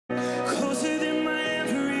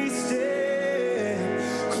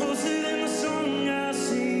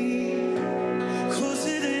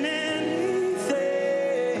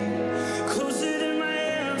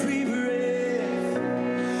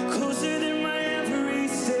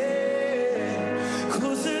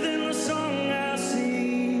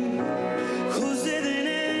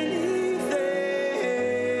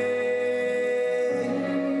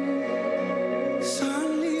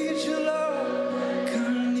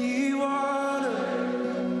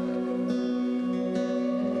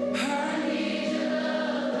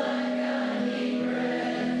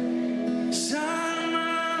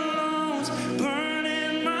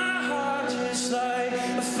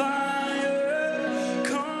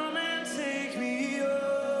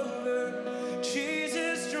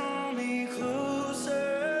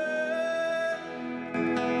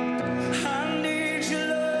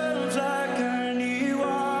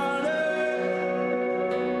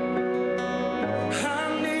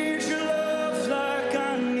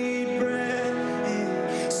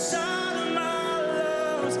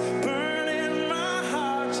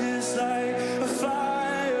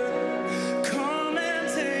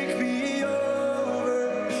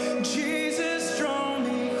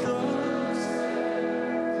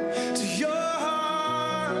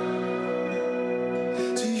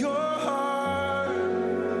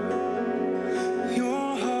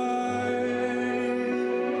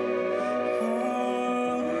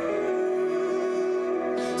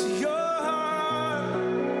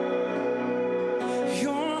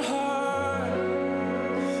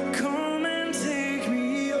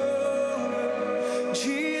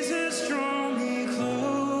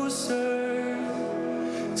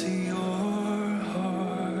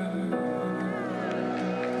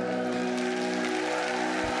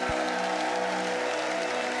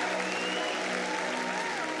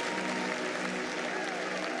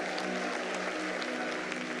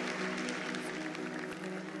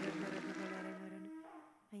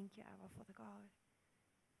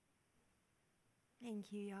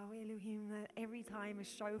thank you, Yahweh Elohim, that every time a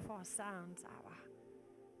shofar sounds, Abba,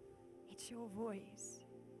 it's your voice.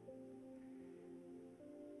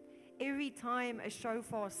 Every time a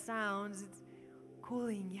shofar sounds, it's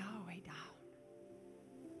calling Yahweh down.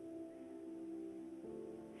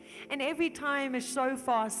 And every time a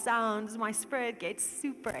shofar sounds, my spirit gets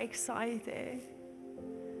super excited.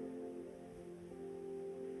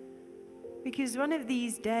 Because one of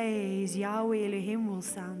these days, Yahweh Elohim will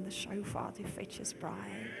sound the shofar to fetch his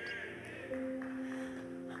bride.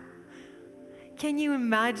 Can you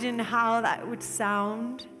imagine how that would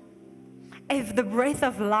sound? If the breath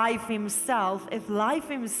of life himself, if life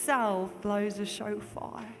himself blows a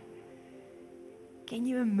shofar. Can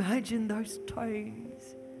you imagine those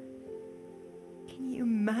tones? Can you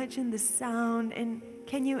imagine the sound? And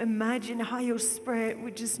can you imagine how your spirit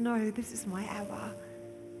would just know, this is my Abba.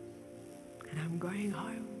 And I'm going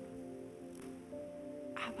home.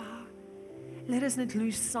 Abba, let us not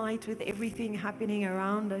lose sight with everything happening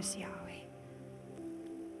around us, Yahweh.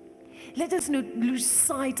 Let us not lose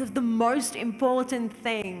sight of the most important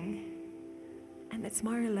thing, and that's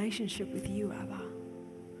my relationship with you, Abba.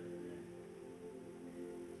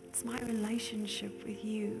 It's my relationship with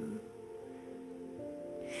you.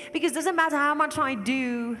 Because it doesn't matter how much I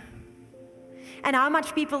do and how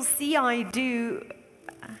much people see I do,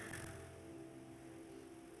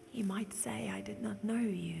 you might say, I did not know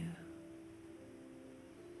you.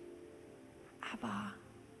 Abba.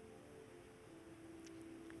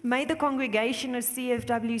 May the congregation of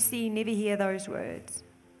CFWC never hear those words.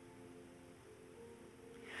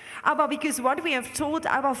 Abba, because what we have taught,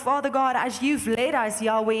 Abba, Father God, as you've led us,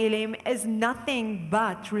 Yahweh Elohim, is nothing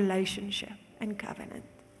but relationship and covenant.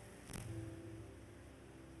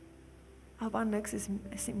 Abba, niks is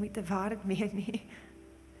moeite werd meer nie.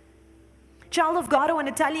 Child of God, I want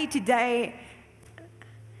to tell you today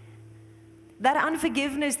that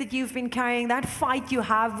unforgiveness that you've been carrying, that fight you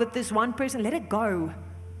have with this one person, let it go.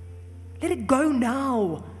 Let it go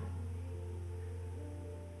now.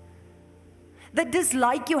 That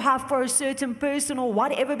dislike you have for a certain person or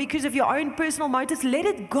whatever because of your own personal motives, let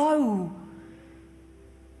it go.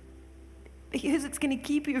 Because it's going to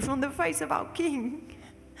keep you from the face of our King.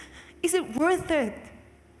 Is it worth it?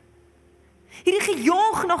 Hierdie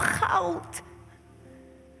gejaag na geld.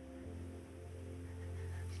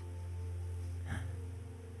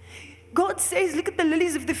 God says, look at the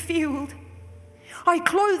lilies of the field. I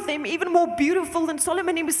clothe them even more beautiful than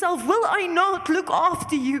Solomon himself. Will I not look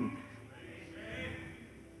after you?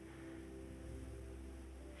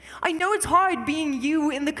 I know it's hard being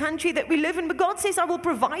you in the country that we live in, but God says, I will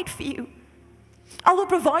provide for you. I will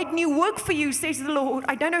provide new work for you, says the Lord.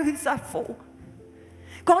 I don't know who's that for.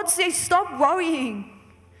 God says, stop worrying.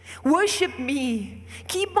 Worship me.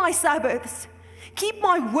 Keep my Sabbaths. Keep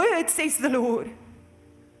my word, says the Lord.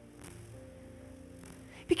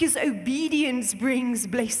 Because obedience brings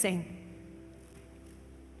blessing.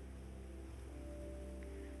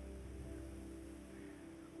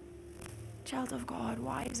 Child of God,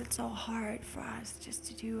 why is it so hard for us just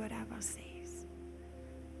to do what Abba says?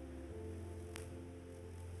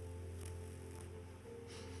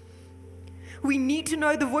 We need to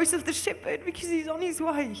know the voice of the shepherd because he's on his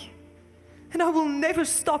way. And I will never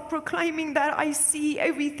stop proclaiming that I see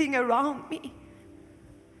everything around me.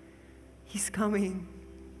 He's coming.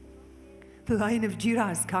 The Lion of Judah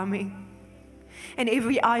is coming. And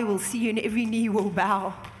every eye will see and every knee will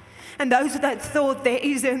bow. And those that thought there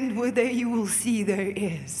isn't, well, there you will see there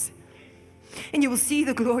is. And you will see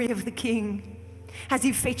the glory of the King as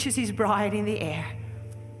he fetches his bride in the air.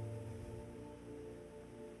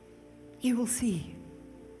 You will see.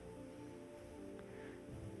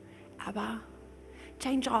 Abba,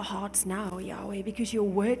 change our hearts now, Yahweh, because your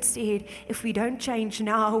word said if we don't change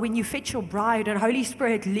now, when you fetch your bride and Holy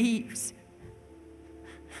Spirit leaves,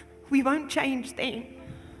 we won't change then.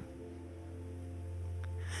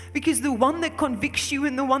 Because the one that convicts you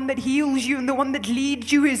and the one that heals you and the one that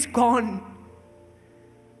leads you is gone.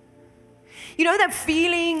 You know that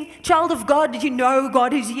feeling, child of God, that you know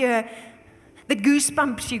God is here, the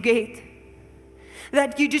goosebumps you get,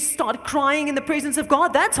 that you just start crying in the presence of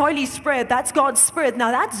God? That's Holy Spirit, that's God's Spirit.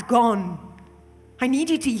 Now that's gone. I need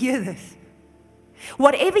you to hear this.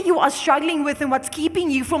 Whatever you are struggling with and what's keeping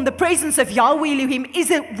you from the presence of Yahweh Elohim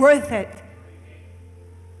isn't worth it.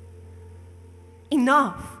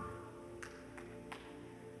 Enough.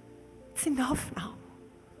 It's enough now.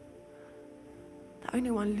 The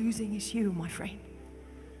only one losing is you, my friend.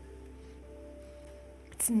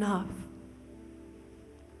 It's enough.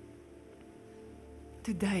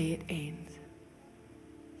 Today it ends.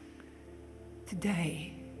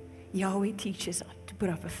 Today, Yahweh teaches us to put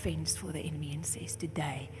up a fence for the enemy and says,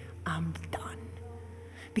 today, I'm done.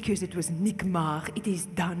 Because it was nikmar, it is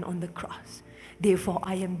done on the cross. Therefore,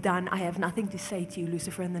 I am done. I have nothing to say to you,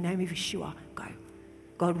 Lucifer, in the name of Yeshua. Go.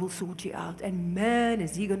 God will sort you out. And man,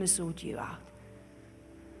 is He going to sort you out.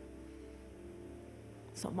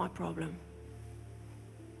 It's not my problem.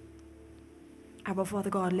 Abba, Father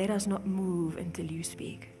God, let us not move until you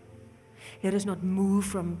speak. Let us not move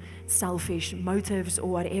from selfish motives or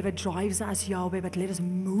whatever drives us, Yahweh, but let us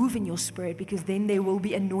move in your spirit, because then there will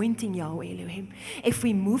be anointing, Yahweh Elohim. If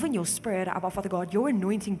we move in your spirit, Abba, Father God, your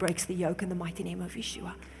anointing breaks the yoke in the mighty name of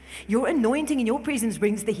Yeshua. Your anointing and your presence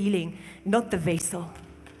brings the healing, not the vessel,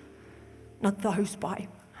 not the hosepipe.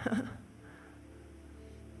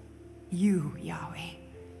 You, Yahweh.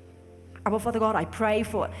 Abba, Father God, I pray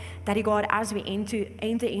for, Daddy God, as we enter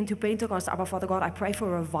into Pentecost, Abba, Father God, I pray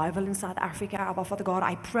for a revival in South Africa. Abba, Father God,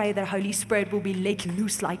 I pray that Holy Spirit will be let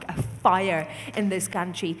loose like a fire in this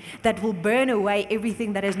country, that will burn away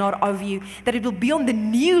everything that is not of you, that it will be on the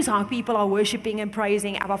news how people are worshiping and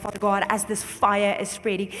praising, Abba, Father God, as this fire is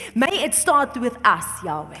spreading. May it start with us,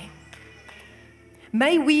 Yahweh.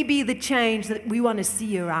 May we be the change that we want to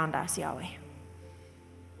see around us, Yahweh.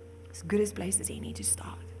 As good a place as any to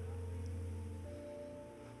start.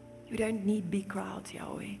 We don't need big crowds,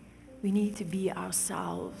 Yahweh. We need to be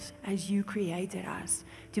ourselves as you created us,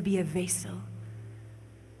 to be a vessel.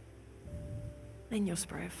 Then your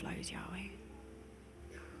spirit flows, Yahweh.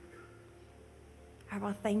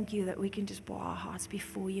 Abba, thank you that we can just pour our hearts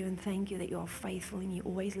before you, and thank you that you are faithful and you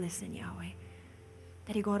always listen, Yahweh.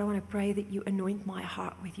 Daddy God, I want to pray that you anoint my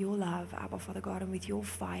heart with your love, Abba, Father God, and with your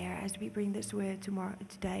fire as we bring this word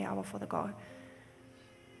today, Abba, Father God.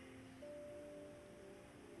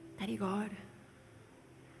 Daddy God,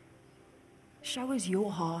 show us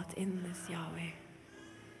your heart in this, Yahweh.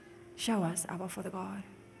 Show us, Abba, Father God.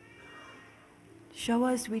 Show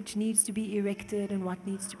us which needs to be erected and what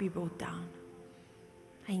needs to be brought down.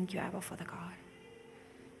 Thank you, Abba, Father God.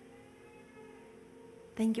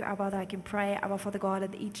 Thank you, Abba, that I can pray, Abba, Father God,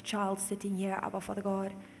 that each child sitting here, Abba, Father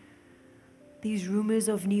God, these rumors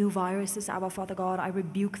of new viruses, Abba, Father God, I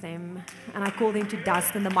rebuke them and I call them to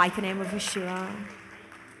dust in the mighty name of Yeshua.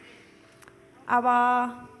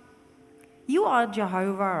 Abba, you are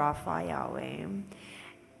Jehovah Rapha, Yahweh.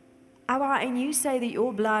 Abba, and you say that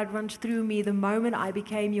your blood runs through me the moment I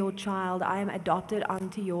became your child. I am adopted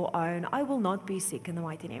unto your own. I will not be sick in the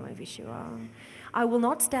mighty name of Yeshua. I will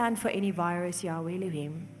not stand for any virus, Yahweh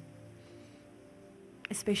Elohim,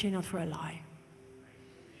 especially not for a lie.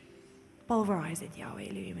 Pulverize it, Yahweh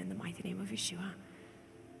Elohim, in the mighty name of Yeshua.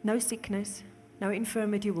 No sickness, no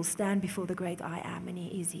infirmity will stand before the great I am, and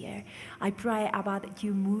He is here. I pray, Abba, that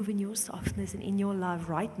you move in your softness and in your love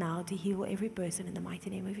right now to heal every person in the mighty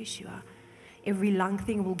name of Yeshua. Every lung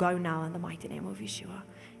thing will go now in the mighty name of Yeshua.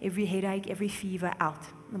 Every headache, every fever out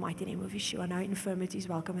in the mighty name of Yeshua. No infirmities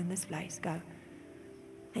welcome in this place. Go.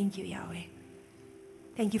 Thank you, Yahweh.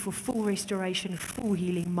 Thank you for full restoration, full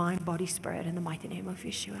healing, mind, body, spirit in the mighty name of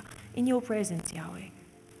Yeshua. In your presence, Yahweh,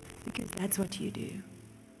 because that's what you do.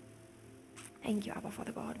 Thank you, Abba,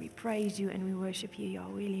 Father God. We praise you and we worship you,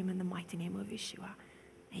 Yahweh, in the mighty name of Yeshua.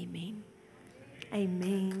 Amen.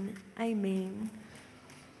 Amen. Amen.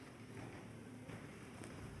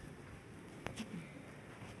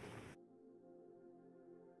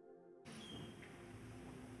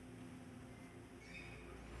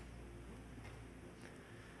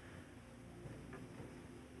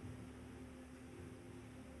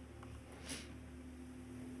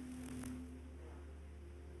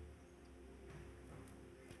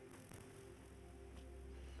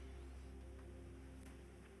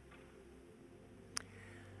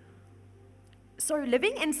 So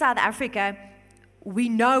living in South Africa, we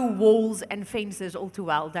know walls and fences all too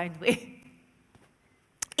well, don't we?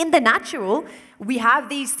 In the natural, we have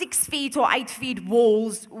these 6 feet or 8 feet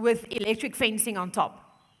walls with electric fencing on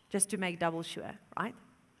top, just to make double sure, right?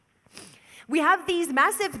 We have these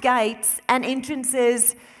massive gates and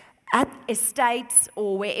entrances at estates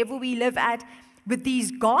or wherever we live at with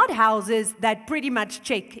these guardhouses that pretty much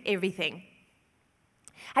check everything.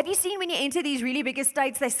 Have you seen when you enter these really big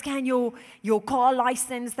estates, they scan your car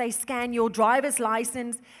license, they scan your driver's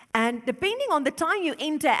license, and depending on the time you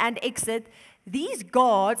enter and exit, these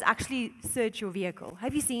guards actually search your vehicle.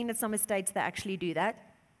 Have you seen at some estates they actually do that?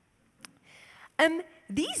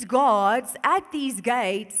 These guards at these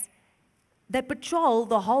gates, they patrol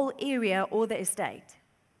the whole area or the estate.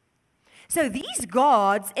 So these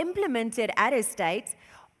guards implemented at estates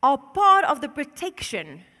are part of the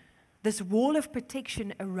protection, this wall of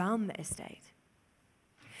protection around the estate.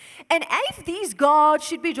 And if these guards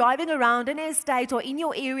should be driving around in an estate or in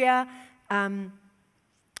your area,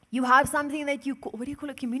 You have something that you call, what do you call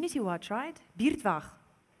it? Community watch, right? Buurtwag.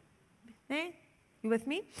 Eh? You with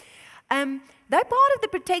me? They're part of the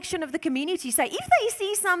protection of the community. So if they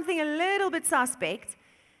see something a little bit suspect,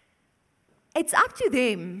 it's up to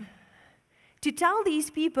them to tell these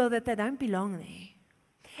people that they don't belong there.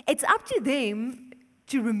 It's up to them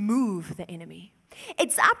to remove the enemy.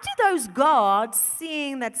 It's up to those guards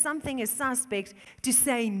seeing that something is suspect to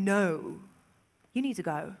say, no, you need to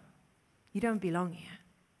go. You don't belong here.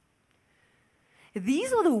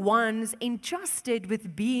 These are the ones entrusted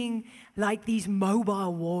with being like these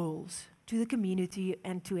mobile walls to the community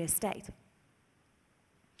and to a state.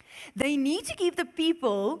 They need to keep the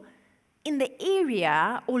people in the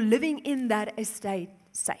area or living in that estate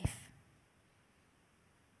safe.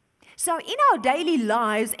 So in our daily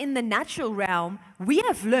lives, in the natural realm, we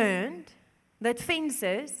have learned that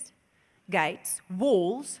fences, gates,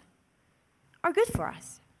 walls are good for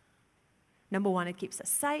us. Number one, it keeps us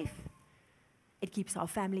safe. It keeps our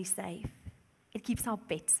family safe. It keeps our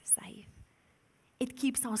pets safe. It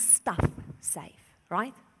keeps our stuff safe,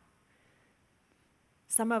 right?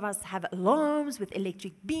 Some of us have alarms with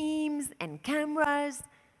electric beams and cameras,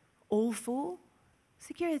 all for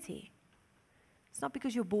security. It's not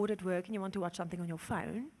because you're bored at work and you want to watch something on your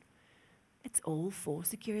phone. It's all for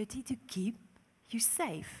security to keep you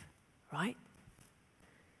safe, right?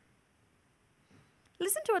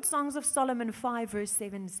 Listen to what Songs of Solomon 5 verse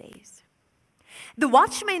 7 says. The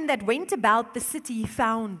watchmen that went about the city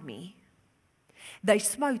found me. They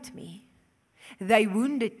smote me. They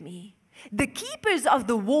wounded me. The keepers of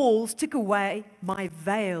the walls took away my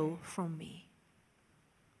veil from me.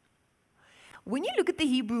 When you look at the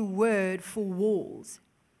Hebrew word for walls,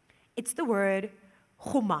 it's the word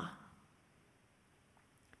chuma.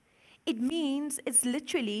 It means, it's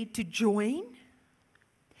literally to join.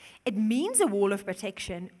 It means a wall of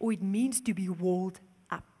protection, or it means to be walled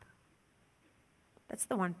up. That's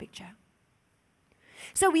the one picture.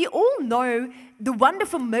 So we all know the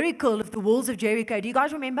wonderful miracle of the walls of Jericho. Do you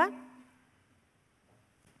guys remember?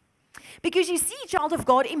 Because you see, child of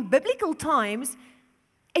God, in biblical times,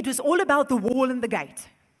 it was all about the wall and the gate.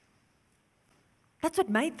 That's what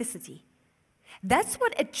made the city. That's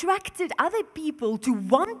what attracted other people to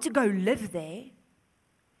want to go live there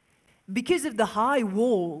because of the high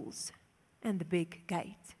walls and the big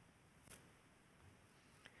gate.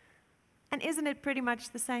 And isn't it pretty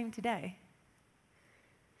much the same today?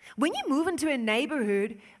 When you move into a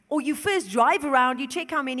neighborhood or you first drive around, you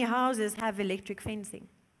check how many houses have electric fencing,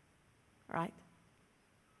 right?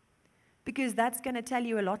 Because that's going to tell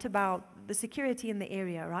you a lot about the security in the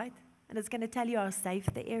area, right? And it's going to tell you how safe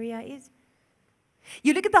the area is.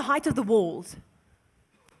 You look at the height of the walls.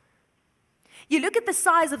 You look at the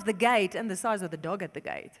size of the gate and the size of the dog at the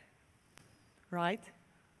gate, right?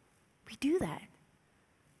 We do that.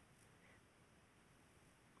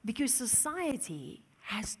 Because society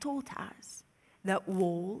has taught us that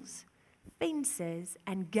walls, fences,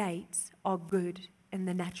 and gates are good in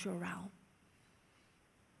the natural realm.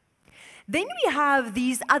 Then we have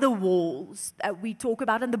these other walls that we talk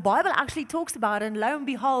about, and the Bible actually talks about, and lo and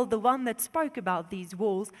behold, the one that spoke about these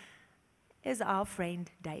walls is our friend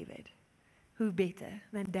David. Who better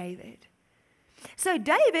than David? So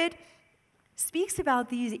David speaks about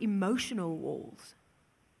these emotional walls.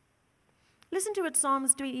 Listen to what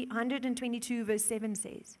Psalms 122 verse 7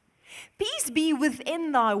 says. Peace be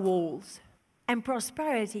within thy walls, and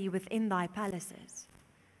prosperity within thy palaces.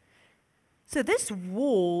 So this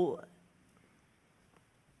wall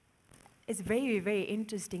is very, very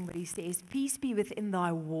interesting what he says. Peace be within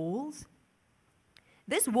thy walls.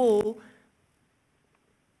 This wall,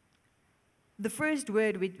 the first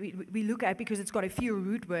word we look at, because it's got a few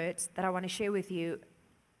root words that I want to share with you,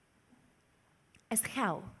 is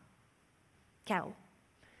kel. Kel.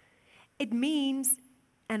 It means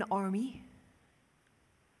an army.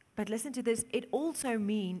 But listen to this, it also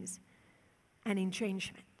means an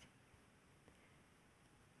entrenchment.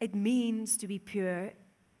 It means to be pure.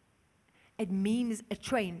 It means a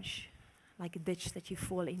trench, like a ditch that you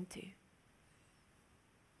fall into.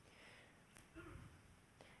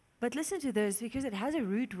 But listen to this, because it has a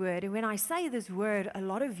root word, and when I say this word, a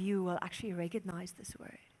lot of you will actually recognize this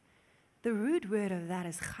word. The root word of that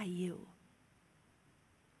is chayil.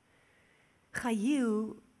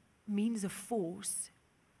 Chayil means a force,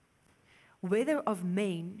 whether of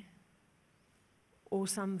men or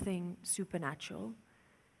something supernatural.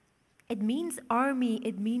 It means army,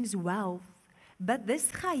 it means wealth, but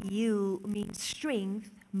this chayil means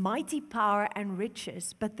strength, mighty power, and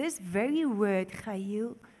riches. But this very word,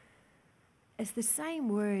 chayil, is the same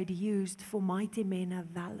word used for mighty men of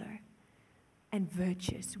valor and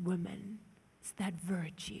virtuous women It's that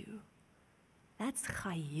virtue. That's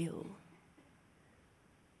chayil.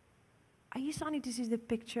 Are you starting to see the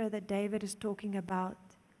picture that David is talking about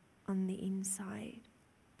on the inside?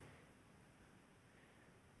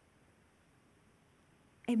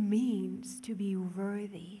 It means to be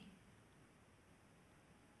worthy.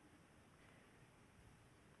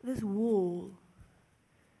 This wall,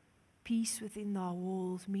 peace within our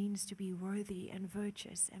walls, means to be worthy and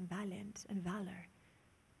virtuous and valiant and valor.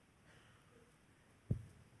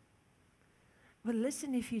 But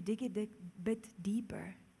listen, if you dig it a bit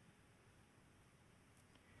deeper,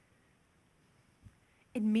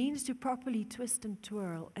 it means to properly twist and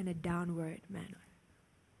twirl in a downward manner.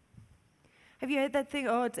 Have you heard that thing?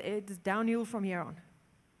 Oh, it's downhill from here on.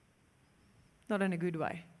 Not in a good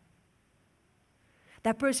way.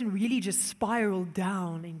 That person really just spiraled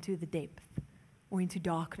down into the depth, or into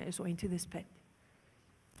darkness, or into this pit.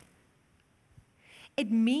 It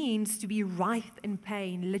means to be writhed in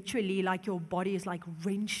pain, literally like your body is like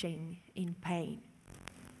wrenching in pain.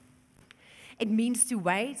 It means to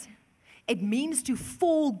wait. It means to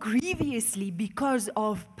fall grievously because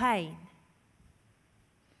of pain.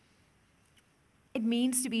 It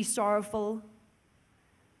means to be sorrowful,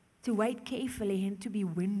 to wait carefully, and to be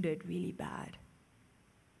wounded really bad.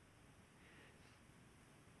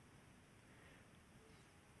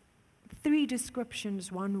 Three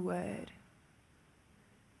descriptions, one word,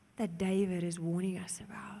 that David is warning us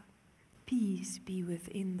about. Peace be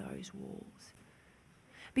within those walls.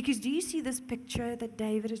 Because do you see this picture that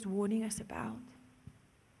David is warning us about?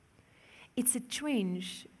 It's a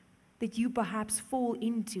trench that you perhaps fall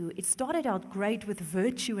into. It started out great with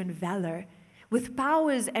virtue and valor, with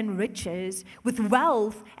powers and riches, with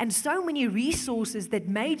wealth and so many resources that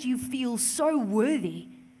made you feel so worthy.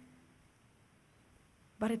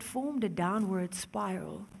 But it formed a downward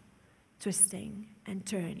spiral, twisting and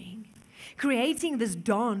turning, creating this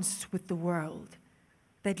dance with the world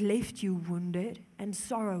that left you wounded and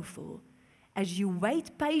sorrowful as you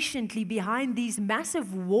wait patiently behind these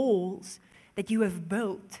massive walls that you have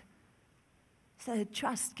built so that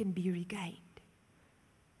trust can be regained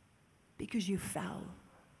because you fell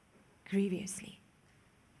grievously.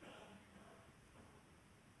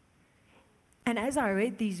 And as I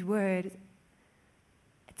read these words,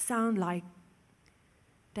 it sounded like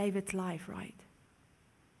David's life, right?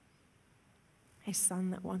 His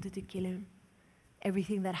son that wanted to kill him.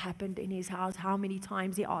 Everything that happened in his house, how many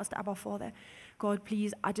times he asked Abba Father, God,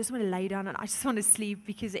 please, I just want to lay down and I just want to sleep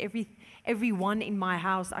because everyone in my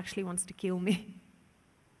house actually wants to kill me.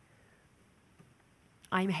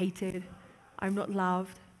 I'm hated. I'm not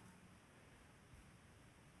loved.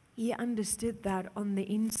 He understood that on the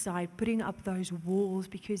inside, putting up those walls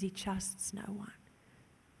because he trusts no one.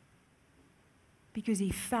 Because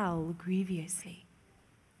he fell grievously.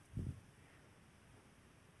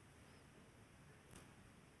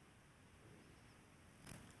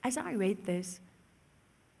 As I read this,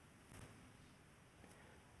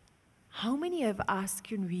 how many of us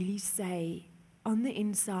can really say on the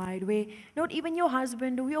inside, where not even your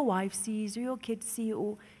husband or your wife sees or your kids see,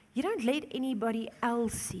 or you don't let anybody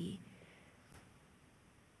else see,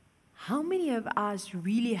 how many of us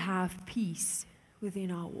really have peace within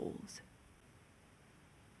our walls?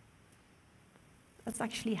 That's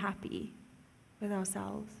actually happy with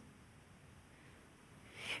ourselves.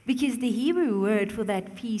 Because the Hebrew word for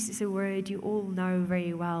that peace is a word you all know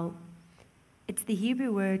very well. It's the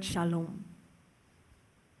Hebrew word shalom.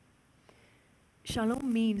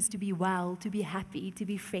 Shalom means to be well, to be happy, to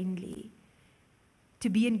be friendly, to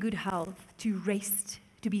be in good health, to rest,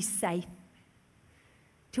 to be safe,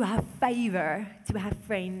 to have favor, to have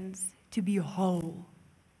friends, to be whole.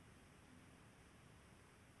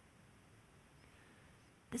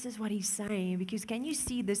 This is what he's saying, because can you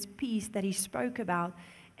see this peace that he spoke about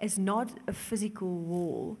is not a physical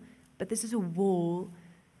wall, but this is a wall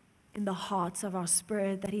in the hearts of our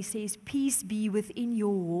spirit that he says, peace be within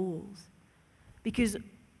your walls. Because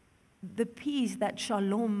the peace, that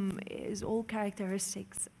shalom, is all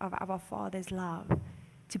characteristics of our Father's love.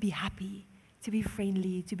 To be happy, to be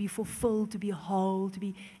friendly, to be fulfilled, to be whole, to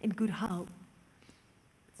be in good health.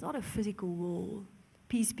 It's not a physical wall.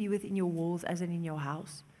 Peace be within your walls as in your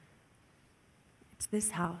house. It's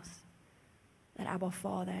this house that Abba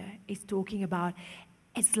Father is talking about.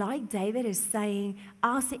 It's like David is saying,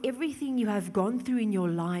 after everything you have gone through in your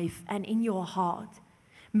life and in your heart,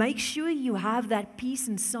 make sure you have that peace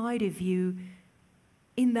inside of you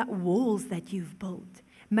in that walls that you've built.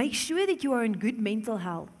 Make sure that you are in good mental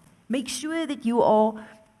health. Make sure that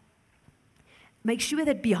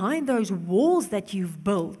behind those walls that you've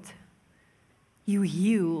built, you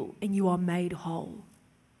heal and you are made whole.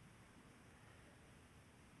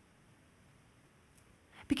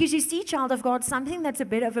 Because you see, child of God, something that's a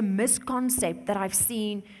bit of a misconcept that I've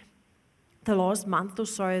seen the last month or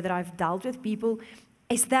so that I've dealt with people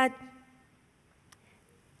is that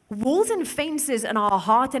walls and fences in our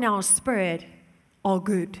heart and our spirit are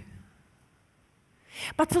good.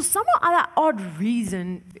 But for some other odd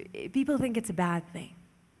reason, people think it's a bad thing.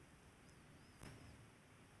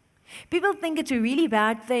 People think it's a really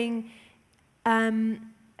bad thing, and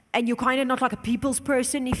you're kind of not like a people's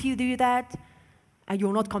person if you do that, and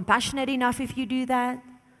you're not compassionate enough if you do that.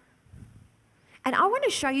 And I want to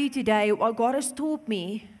show you today what God has taught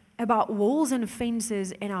me about walls and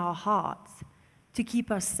fences in our hearts to keep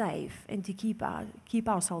us safe and to keep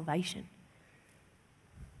our salvation.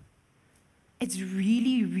 It's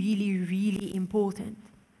really, really, really important.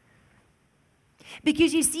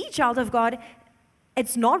 Because you see, child of God,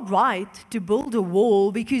 it's not right to build a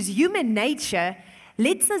wall because human nature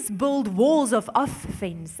lets us build walls of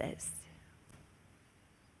offenses.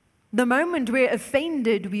 The moment we're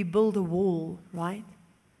offended, we build a wall, right?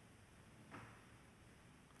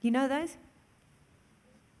 You know those?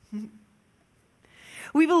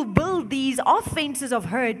 We will build these offenses of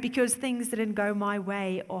hurt because things didn't go my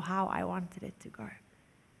way or how I wanted it to go.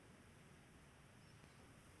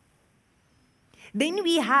 Then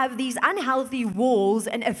we have these unhealthy walls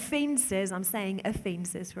and offenses, I'm saying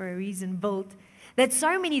offenses for a reason, built, that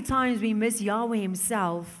so many times we miss Yahweh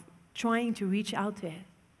Himself trying to reach out to it.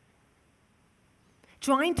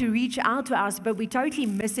 Trying to reach out to us, but we totally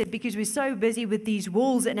miss it because we're so busy with these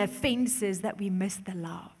walls and offenses that we miss the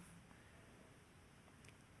love.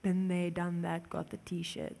 Been there, done that, got the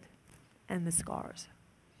t-shirt and the scars.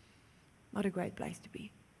 Not a great place to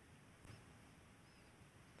be.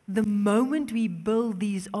 The moment we build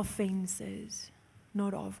these offenses,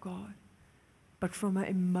 not of God, but from an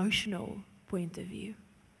emotional point of view.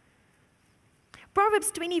 Proverbs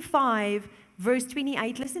 25, verse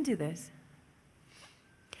 28, listen to this.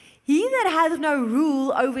 He that hath no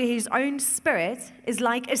rule over his own spirit is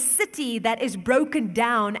like a city that is broken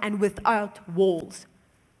down and without walls.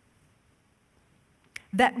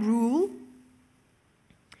 That rule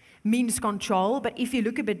means control, but if you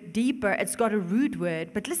look a bit deeper, it's got a root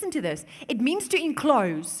word. But listen to this. It means to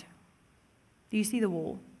enclose. Do you see the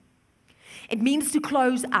wall? It means to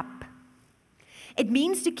close up. It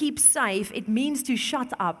means to keep safe. It means to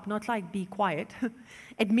shut up, not like be quiet.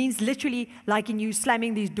 It means literally like in you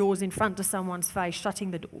slamming these doors in front of someone's face,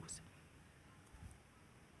 shutting the doors.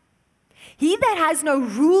 He that has no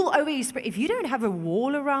rule over his spirit, if you don't have a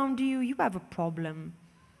wall around you, you have a problem.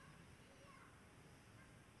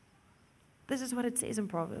 This is what it says in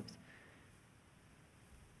Proverbs.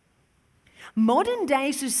 Modern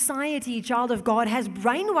day society, child of God, has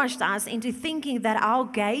brainwashed us into thinking that our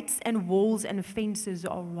gates and walls and fences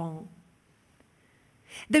are wrong.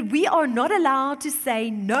 That we are not allowed to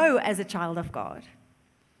say no as a child of God.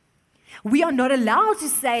 We are not allowed to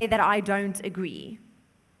say that I don't agree.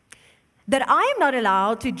 That I am not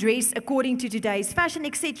allowed to dress according to today's fashion,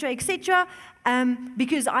 etc., etc.,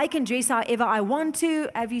 because I can dress however I want to.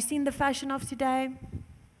 Have you seen the fashion of today?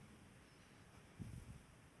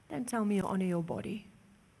 Don't tell me you honor your body.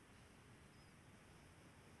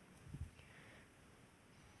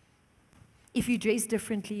 If you dress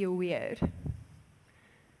differently, you're weird.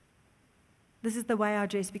 This is the way I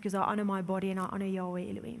dress because I honor my body and I honor Yahweh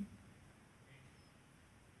Elohim.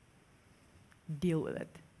 Deal with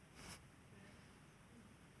it.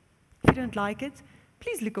 If you don't like it,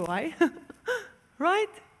 please look away. Right?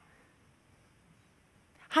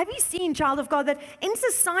 Have you seen, child of God, that in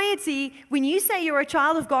society, when you say you're a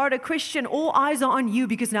child of God, a Christian, all eyes are on you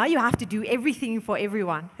because now you have to do everything for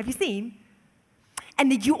everyone. Have you seen?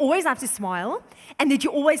 And that you always have to smile and that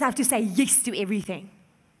you always have to say yes to everything.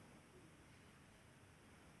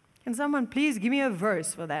 Can someone please give me a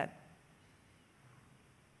verse for that?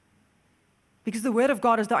 Because the Word of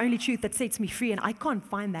God is the only truth that sets me free, and I can't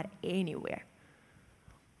find that anywhere.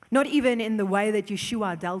 Not even in the way that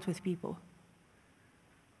Yeshua dealt with people.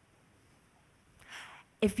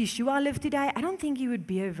 If Yeshua lived today, I don't think he would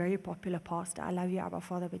be a very popular pastor. I love you, Abba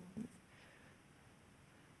Father, but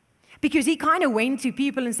because he kind of went to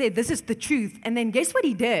people and said, this is the truth, and then guess what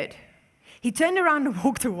he did? He turned around and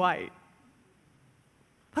walked away.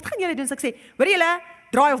 Wat gaan julle doen as ek sê, hoor julle,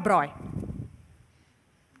 draai of braai?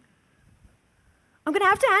 I'm going to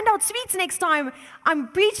have to hand out sweets next time I'm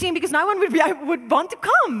preaching because no one would want to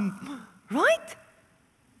come. Right?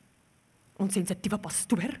 Ons sensitiewe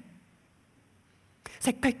pastoor.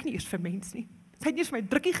 Sy kyk nie eers vir mens nie. Sy het nie eens my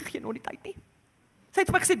drukkie gegee na die tyd nie. Sy het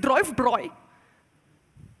vir my gesê, draai of braai.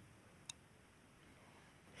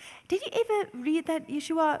 Did you ever read that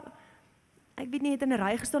Yeshua, ek weet nie, het in 'n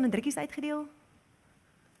ry gestaan en drukkies uitgedeel?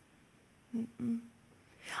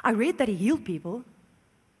 I read that he healed people,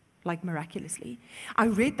 like miraculously. I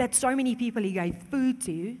read that so many people he gave food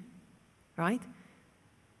to, right?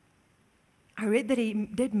 I read that he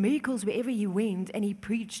did miracles wherever he went, and he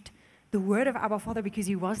preached the word of Abba Father because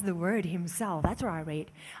he was the word himself. That's what I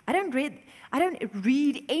read. I don't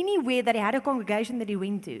read anywhere that he had a congregation that he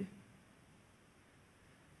went to.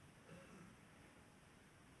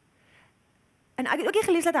 En ek het ook nie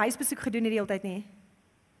gelees dat hy huisbesoek gedoen het die hele tyd nie.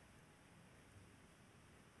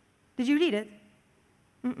 Did you read it?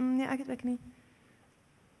 Nee, ek het ook nie.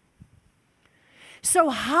 So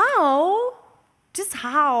how,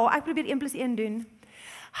 ek probeer 1 + 1 doen.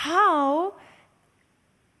 How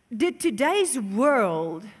did today's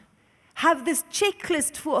world have this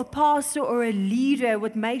checklist for a pastor or a leader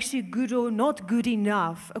what makes you good or not good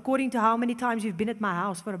enough, according to how many times you've been at my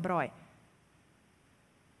house for a braai?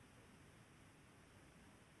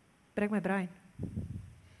 Breek my brein.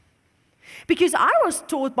 Because I was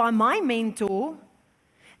taught by my mentor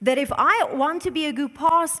that if I want to be a good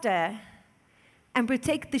pastor and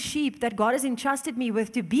protect the sheep that God has entrusted me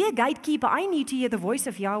with, to be a gatekeeper, I need to hear the voice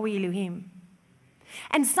of Yahweh Elohim.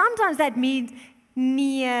 And sometimes that means,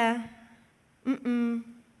 we're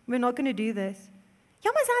not going to do this.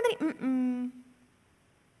 Ja, maar Zandri,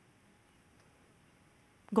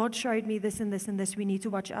 God showed me this and this and this. We need to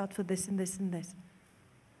watch out for this and this and this.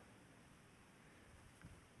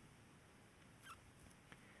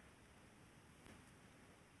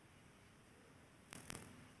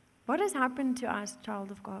 What has happened to us,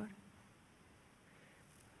 child of God?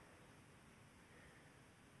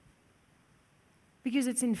 Because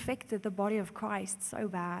it's infected the body of Christ so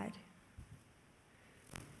bad.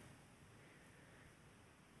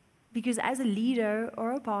 Because as a leader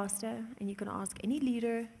or a pastor, and you can ask any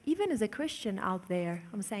leader, even as a Christian out there,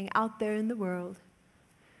 I'm saying out there in the world,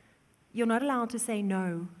 you're not allowed to say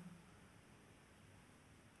no.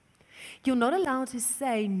 You're not allowed to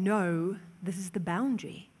say no, this is the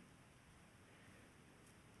boundary.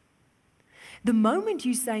 The moment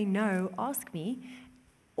you say no, ask me,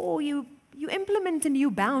 or you implement a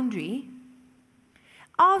new boundary,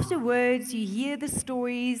 afterwards you hear the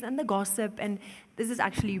stories and the gossip, and this has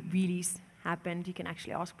actually really happened. You can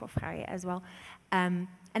actually ask Prof. Harry as well. And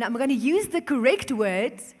I'm going to use the correct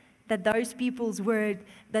words that those people's word,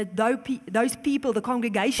 that those people, the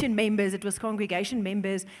congregation members, it was congregation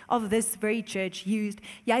members of this very church used.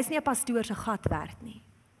 Jy is nie 'n pastoor se gat werd nie.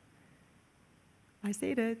 I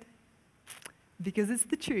said it. Because it's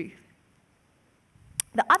the truth.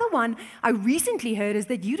 The other one I recently heard is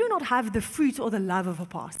that you do not have the fruit or the love of a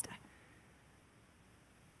pastor.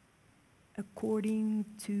 According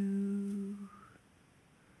to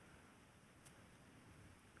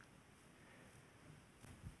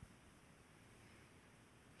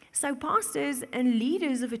So pastors and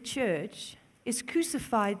leaders of a church is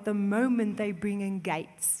crucified the moment they bring in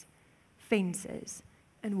gates, fences,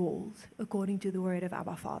 and walls, according to the word of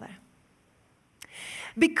Abba Father.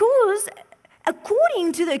 Because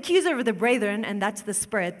according to the accuser of the brethren, and that's the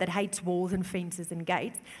spirit that hates walls and fences and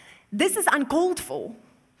gates, this is uncalled for,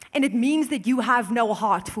 and it means that you have no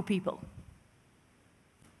heart for people.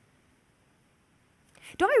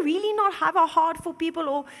 Do I really not have a heart for people,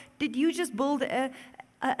 or did you just build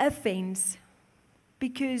a fence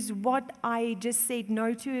because what I just said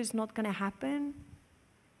no to is not going to happen,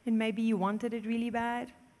 and maybe you wanted it really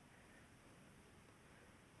bad?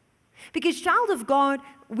 Because, child of God,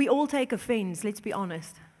 we all take offense, let's be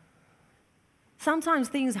honest. Sometimes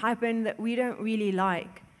things happen that we don't really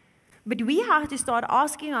like. But we have to start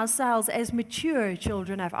asking ourselves as mature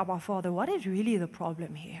children of Abba Father, what is really the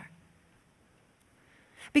problem here?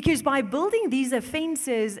 Because by building these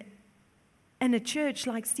offenses in a church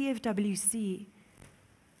like CFWC,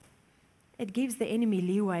 it gives the enemy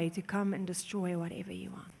leeway to come and destroy whatever he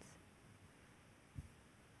wants.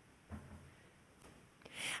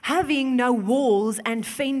 Having no walls and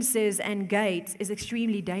fences and gates is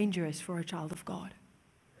extremely dangerous for a child of God.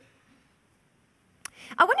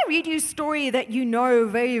 I want to read you a story that you know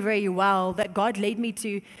very, very well, that God led me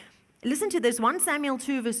to. Listen to this, 1 Samuel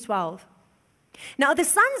 2, verse 12. Now the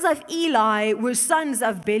sons of Eli were sons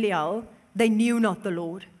of Belial. They knew not the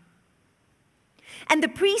Lord. And the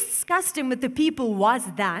priest's custom with the people was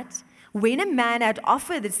that when a man had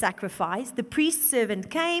offered the sacrifice, the priest's servant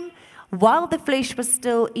came while the flesh was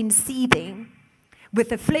still in seething,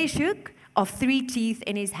 with a flesh hook of 3 teeth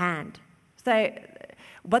in his hand. So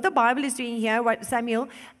what the Bible is doing here, what Samuel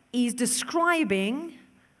is describing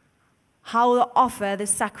how the offer, the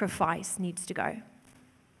sacrifice, needs to go.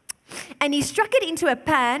 And he struck it into a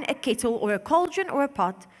pan, a kettle, or a cauldron, or a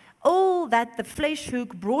pot. All that the flesh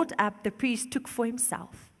hook brought up, the priest took for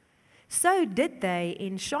himself. So did they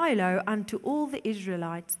in Shiloh unto all the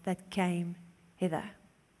Israelites that came hither.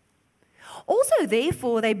 Also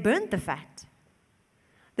therefore they burnt the fat.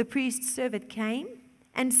 The priest's servant came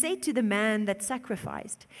and said to the man that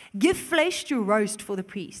sacrificed, Give flesh to roast for the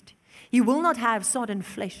priest. He will not have sodden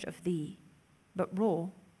flesh of thee, but raw.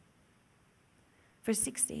 Verse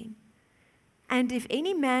 16. And if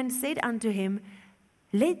any man said unto him,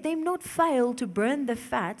 Let them not fail to burn the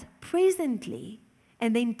fat presently,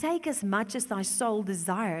 and then take as much as thy soul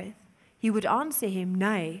desireth, he would answer him,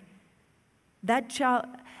 Nay,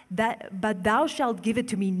 but thou shalt give it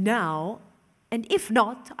to me now, and if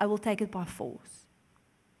not, I will take it by force.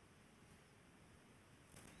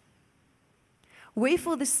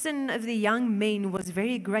 Wherefore the sin of the young men was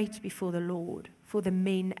very great before the Lord, for the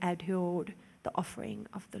men abhorred the offering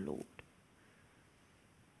of the Lord.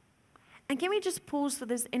 And can we just pause for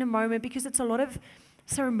this in a moment, because it's a lot of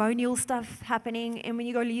ceremonial stuff happening, and when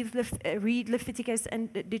you go read Leviticus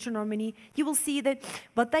and Deuteronomy, you will see that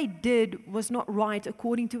what they did was not right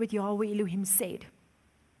according to what Yahweh Elohim said.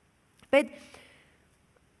 But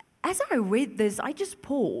as I read this, I just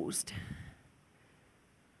paused.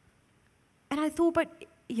 And I thought, but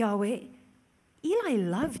Yahweh, Eli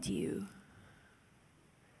loved you.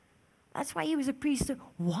 That's why he was a priest. So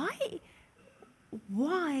why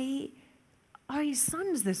are his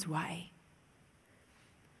sons this way?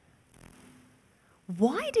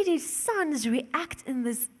 Why did his sons react in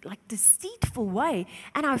this deceitful way?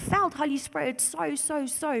 And I felt Holy Spirit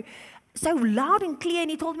so loud and clear. And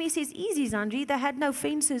he told me, he says, easy, Zandri, they had no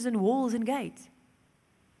fences and walls and gates.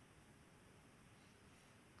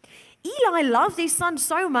 Eli loved his sons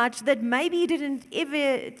so much that maybe he didn't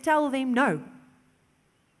ever tell them no.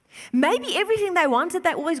 Maybe everything they wanted,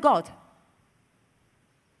 they always got.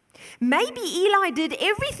 Maybe Eli did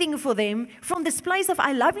everything for them from this place of,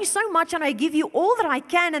 I love you so much and I give you all that I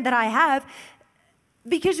can and that I have.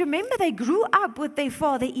 Because remember, they grew up with their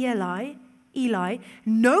father Eli,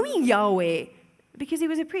 knowing Yahweh because he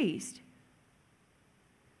was a priest.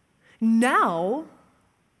 Now,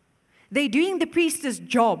 they're doing the priest's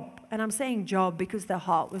job. And I'm saying job because their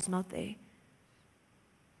heart was not there.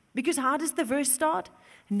 Because how does the verse start?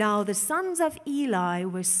 Now the sons of Eli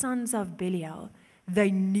were sons of Belial.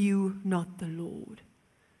 They knew not the Lord.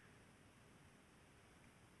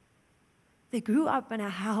 They grew up in a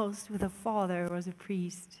house with a father who was a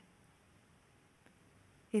priest.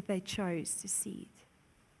 Yet they chose to see it.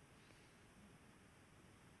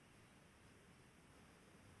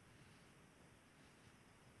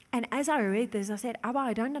 And as I read this, I said, Abba,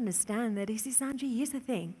 I don't understand that. He says, Zandri, here's the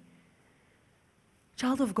thing.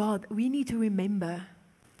 Child of God, we need to remember,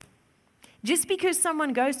 just because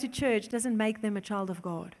someone goes to church doesn't make them a child of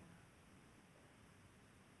God.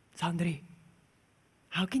 Zandri,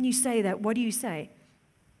 how can you say that? What do you say?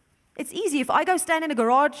 It's easy. If I go stand in a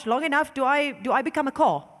garage long enough, do I become a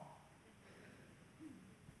car?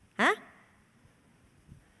 Huh?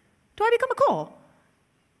 Do I become a car?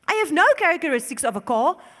 I have no characteristics of a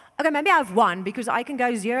car. Okay, maybe I have one, because I can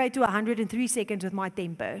go 0 to 100 in 3 seconds with my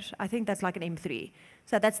temper. I think that's like an M3.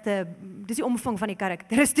 So dis die omvang van die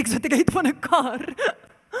characteristics wat ek het van 'n kar.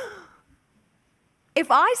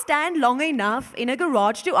 If I stand long enough in a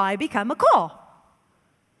garage, do I become a car?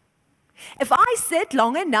 If I sit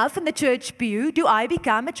long enough in the church pew, do I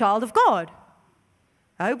become a child of God?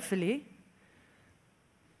 Hopefully.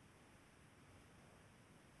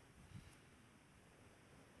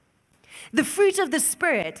 The fruit of the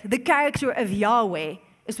Spirit, the character of Yahweh,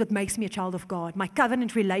 is what makes me a child of God, my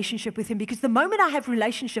covenant relationship with Him. Because the moment I have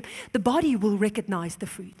relationship, the body will recognize the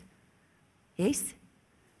fruit. Yes?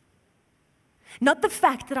 Not the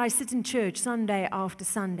fact that I sit in church Sunday after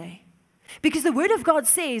Sunday. Because the Word of God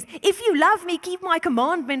says, if you love me, keep my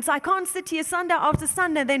commandments. I can't sit here Sunday after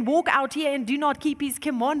Sunday and then walk out here and do not keep His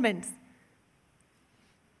commandments.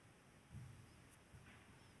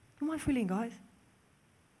 Am I fooling, guys?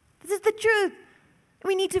 This is the truth.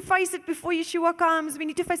 We need to face it before Yeshua comes. We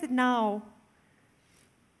need to face it now.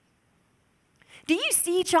 Do you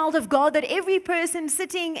see, child of God, that every person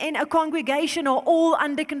sitting in a congregation are all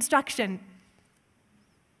under construction?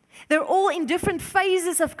 They're all in different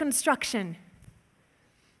phases of construction.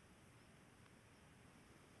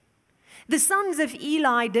 The sons of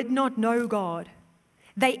Eli did not know God.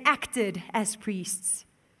 They acted as priests.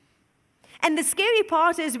 And the scary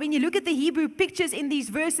part is when you look at the Hebrew pictures in these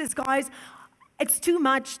verses, guys, it's too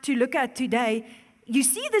much to look at today. You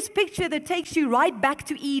see this picture that takes you right back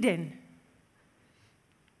to Eden.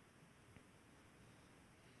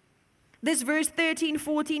 This verse 13,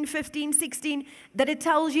 14, 15, 16, that it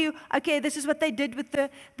tells you, okay, this is what they did with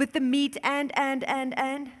the meat and.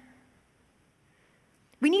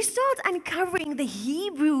 When you start uncovering the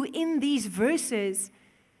Hebrew in these verses,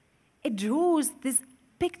 it draws this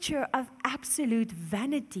picture of absolute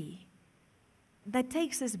vanity that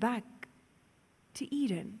takes us back to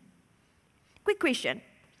Eden. Quick question.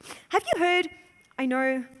 Have you heard, I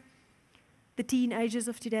know the teenagers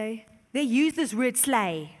of today, they use this word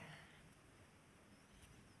slay.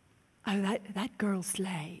 Oh, that girl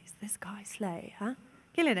slays. This guy slay, huh?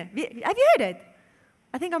 Have you heard it?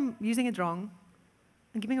 I think I'm using it wrong.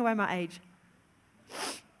 I'm giving away my age.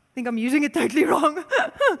 I think I'm using it totally wrong.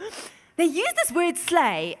 They use this word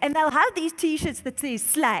slay, and they'll have these t-shirts that say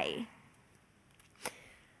slay.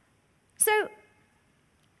 So,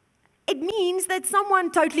 it means that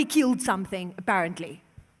someone totally killed something, apparently.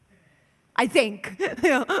 I think.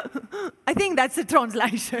 I think that's the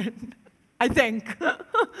translation. I think.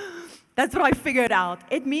 That's what I figured out.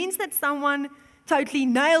 It means that someone totally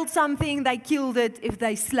nailed something, they killed it if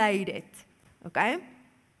they slayed it. Okay?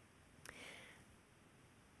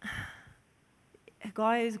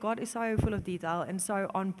 Guys, God is so full of detail and so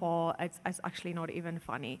on par, it's actually not even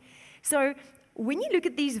funny. So, when you look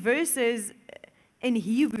at these verses in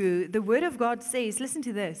Hebrew, the Word of God says, listen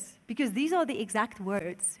to this, because these are the exact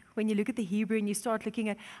words. When you look at the Hebrew and you start looking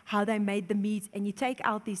at how they made the meat and you take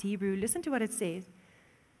out these Hebrew, listen to what it says.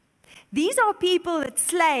 These are people that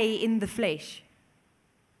slay in the flesh,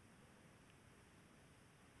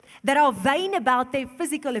 that are vain about their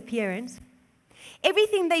physical appearance.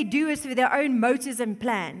 Everything they do is for their own motives and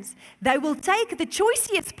plans. They will take the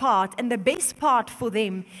choicest part and the best part for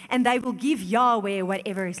them, and they will give Yahweh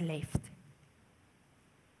whatever is left.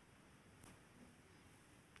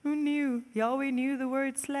 Who knew? Yahweh knew the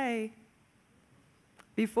word slay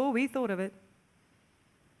before we thought of it.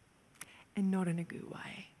 And not in a good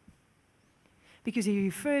way. Because he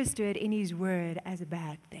refers to it in his word as a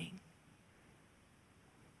bad thing.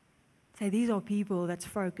 So these are people that's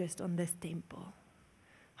focused on this temple.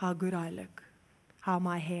 How good I look, how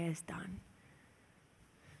my hair is done.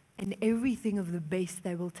 And everything of the best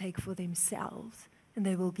they will take for themselves, and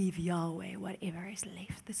they will give Yahweh whatever is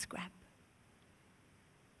left, the scrap.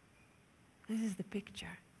 This is the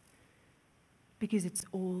picture, because it's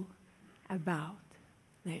all about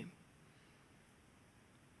them.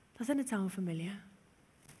 Doesn't it sound familiar?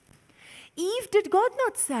 Eve, did God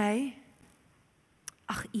not say,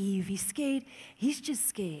 ach, Eve, he's scared. He's just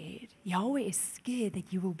scared. Yahweh is scared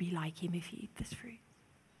that you will be like him if you eat this fruit.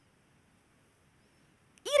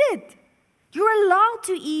 Eat it. You're allowed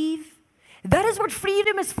to, Eve. That is what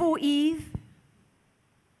freedom is for, Eve.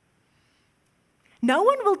 No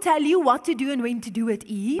one will tell you what to do and when to do it,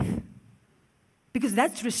 Eve. Because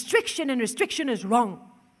that's restriction, and restriction is wrong.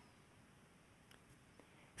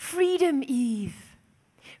 Freedom, Eve.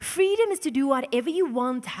 Freedom is to do whatever you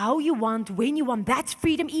want, how you want, when you want. That's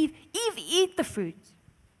freedom, Eve. Eve, eat the fruit.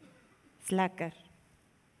 It's lekker.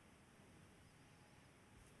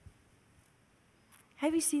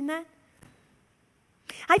 Have you seen that?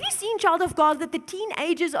 Have you seen, child of God, that the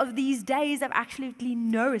teenagers of these days have absolutely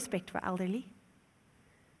no respect for elderly?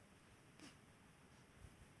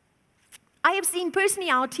 I have seen personally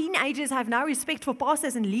our teenagers have no respect for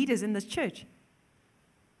pastors and leaders in this church.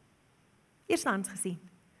 Eerstehands gesien.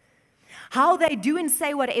 How they do and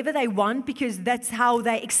say whatever they want because that's how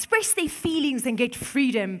they express their feelings and get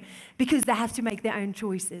freedom because they have to make their own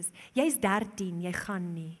choices. Jy's 13, jy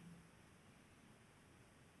gaan nie.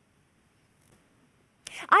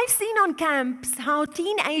 I've seen on camps how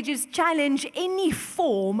teenagers challenge any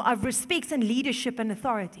form of respect and leadership and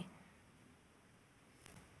authority.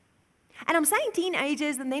 And I'm saying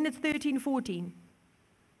teenagers and then it's 13, 14.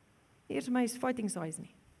 Here's my fighting size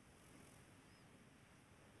nie.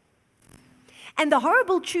 And the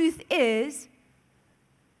horrible truth is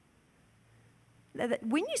that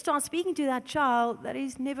when you start speaking to that child that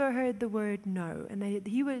he's never heard the word no, and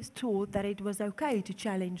he was taught that it was okay to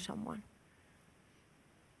challenge someone.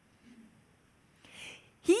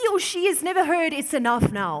 He or she has never heard it's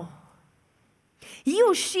enough now. He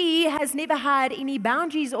or she has never had any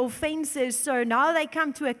boundaries or fences, so now they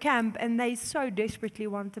come to a camp and they so desperately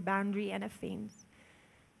want a boundary and a fence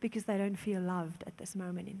because they don't feel loved at this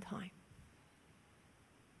moment in time.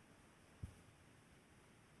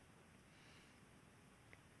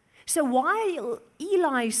 So while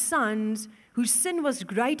Eli's sons, whose sin was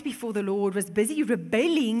great before the Lord, was busy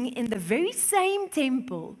rebelling in the very same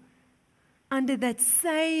temple, under that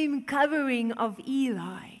same covering of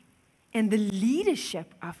Eli and the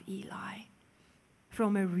leadership of Eli,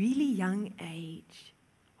 from a really young age,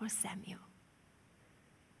 was Samuel.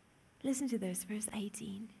 Listen to this, verse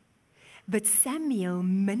 18. But Samuel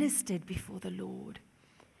ministered before the Lord,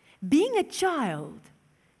 being a child,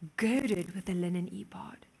 girded with a linen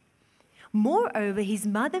ephod. Moreover, his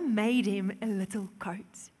mother made him a little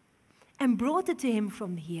coat and brought it to him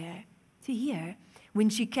from here to here when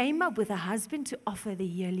she came up with her husband to offer the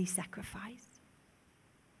yearly sacrifice.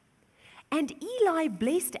 And Eli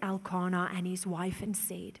blessed Elkanah and his wife and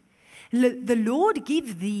said, the Lord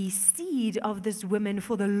give thee seed of this woman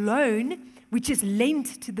for the loan which is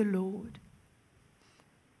lent to the Lord.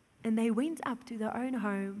 And they went up to their own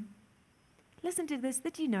home. Listen to this.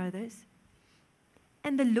 Did you know this?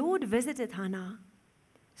 And the Lord visited Hannah,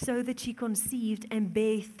 so that she conceived and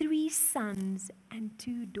bare 3 sons and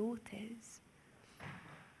 2 daughters.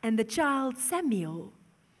 And the child Samuel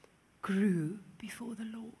grew before the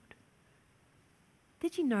Lord.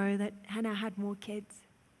 Did you know that Hannah had more kids?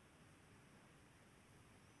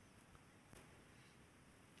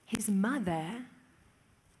 His mother,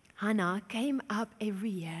 Hannah, came up every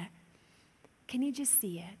year. Can you just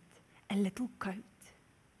see it? A little coat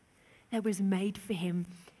that was made for him.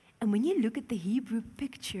 And when you look at the Hebrew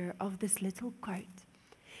picture of this little coat,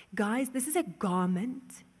 guys, this is a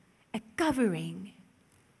garment, a covering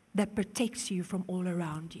that protects you from all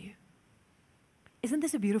around you. Isn't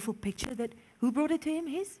this a beautiful picture that who brought it to him?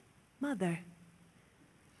 His mother.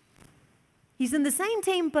 He's in the same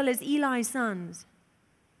temple as Eli's sons.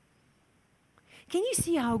 Can you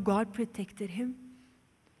see how God protected him?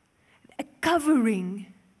 A covering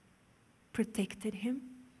protected him.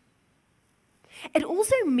 It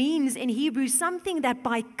also means in Hebrew something that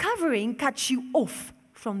by covering cuts you off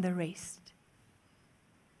from the rest.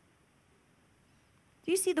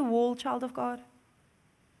 Do you see the wall, child of God?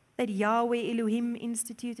 That Yahweh Elohim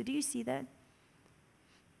instituted. Do you see that?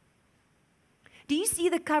 Do you see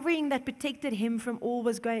the covering that protected him from all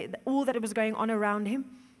that was going on around him?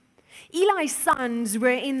 Eli's sons were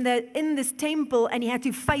in this temple and he had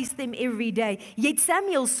to face them every day. Yet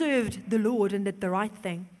Samuel served the Lord and did the right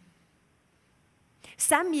thing.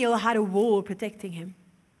 Samuel had a wall protecting him.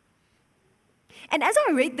 And as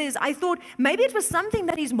I read this, I thought maybe it was something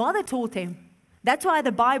that his mother taught him. That's why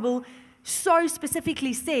the Bible so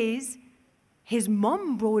specifically says his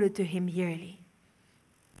mom brought it to him yearly.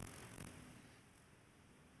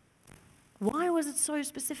 Why was it so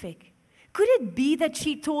specific? Could it be that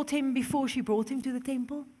she taught him before she brought him to the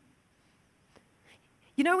temple?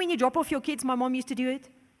 You know when you drop off your kids, my mom used to do it?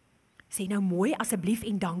 Sê nou mooi asseblief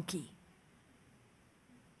en dankie.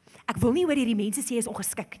 Ek wil nie hoor hierdie mense sê is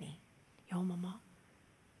ongeskik nie. Ja, mamma.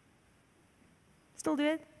 Still do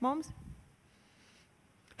it, moms?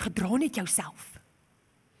 Gedra net jouself.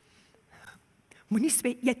 Moenie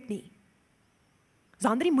eet nie.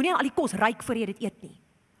 Zandri, moenie al die kos ryk voor jy dit eet nie.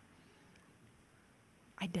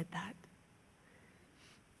 I did that.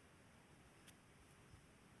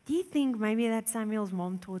 Do you think maybe that Samuel's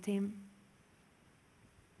mom taught him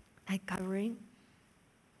that covering?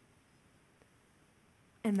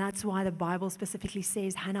 And that's why the Bible specifically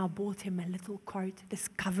says Hannah bought him a little coat, this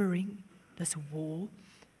covering, this wall,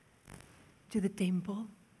 to the temple.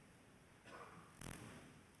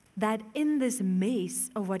 That in this mess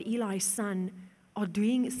of what Eli's sons are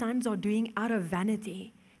doing out of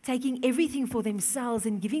vanity, taking everything for themselves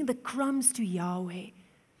and giving the crumbs to Yahweh.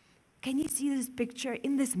 Can you see this picture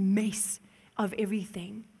in this mess of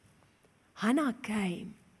everything? Hannah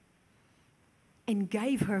came and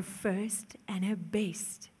gave her first and her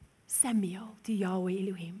best, Samuel, to Yahweh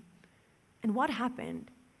Elohim. And what happened?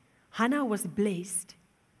 Hannah was blessed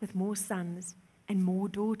with more sons and more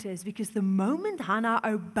daughters, because the moment Hannah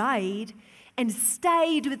obeyed and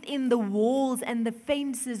stayed within the walls and the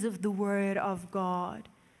fences of the Word of God,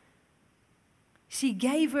 she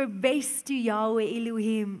gave her best to Yahweh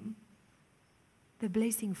Elohim. The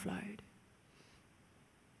blessing flowed.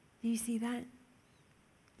 Do you see that?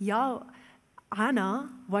 Hannah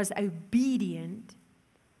was obedient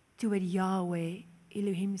to what Yahweh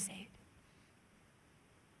Elohim said.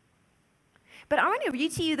 But I want to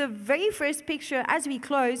read to you the very first picture as we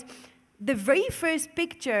close, the very first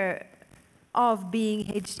picture of being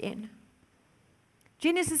hedged in.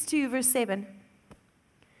 Genesis 2, verse 7.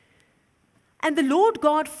 And the Lord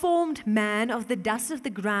God formed man of the dust of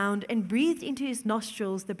the ground and breathed into his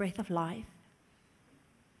nostrils the breath of life.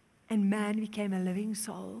 And man became a living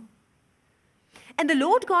soul. And the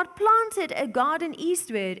Lord God planted a garden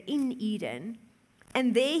eastward in Eden,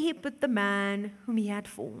 and there he put the man whom he had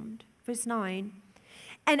formed. Verse 9.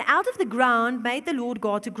 And out of the ground made the Lord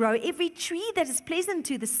God to grow every tree that is pleasant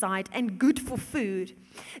to the sight and good for food,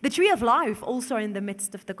 the tree of life also in the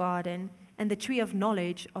midst of the garden, and the tree of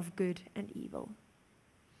knowledge of good and evil.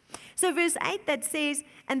 So verse 8 that says,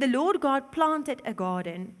 and the Lord God planted a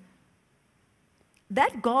garden.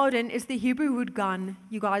 That garden is the Hebrew word gan,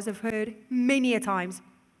 you guys have heard many a times.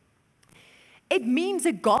 it means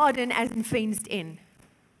a garden as in fenced in.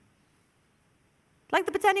 Like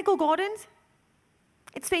the botanical gardens,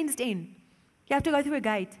 it's fenced in. You have to go through a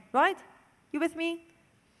gate, right? You with me?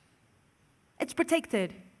 It's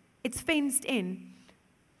protected. It's fenced in.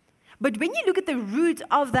 But when you look at the root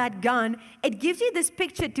of that gun, it gives you this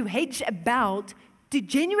picture to hedge about, to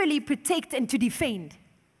genuinely protect and to defend.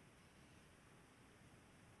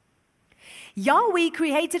 Yahweh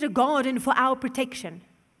created a garden for our protection.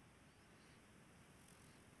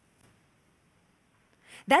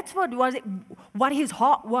 That's what his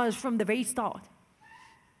heart was from the very start.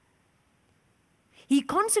 He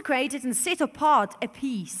consecrated and set apart a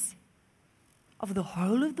piece of the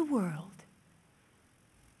whole of the world.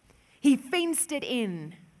 He fenced it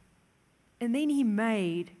in, and then he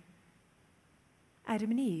made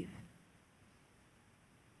Adam and Eve.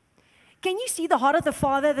 Can you see the heart of the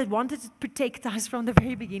Father that wanted to protect us from the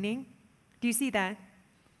very beginning? Do you see that?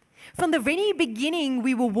 From the very beginning,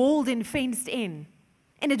 we were walled and fenced in,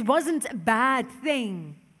 and it wasn't a bad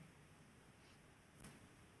thing.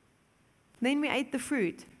 Then we ate the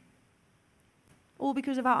fruit, all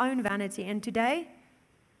because of our own vanity. And today,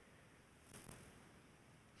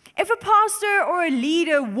 if a pastor or a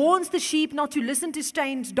leader warns the sheep not to listen to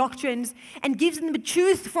strange doctrines and gives them the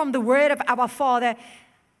truth from the word of our Father,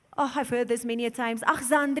 oh, I've heard this many a times, Ach,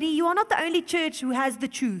 Zandri, you are not the only church who has the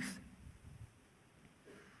truth.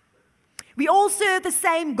 We all serve the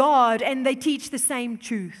same God and they teach the same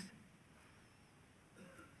truth.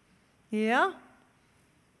 Yeah?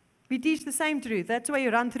 We teach the same truth. That's why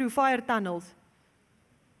you run through fire tunnels.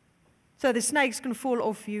 So the snakes can fall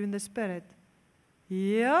off you in the spirit.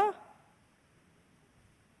 Yeah?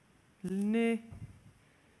 No.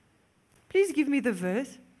 Please give me the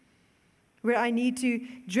verse where I need to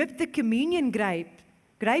drip the communion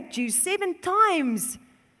grape juice 7 times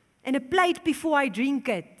in a plate before I drink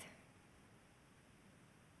it.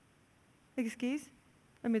 Excuse?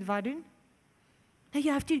 Wat moet wat doen? Now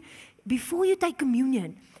you have to, before you take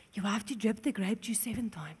communion, you have to drip the grape juice 7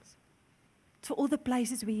 times. It's for all the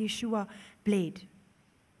places where Yeshua bled.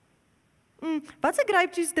 Wat 'n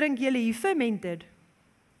grape juice drink julle hier? Fermented.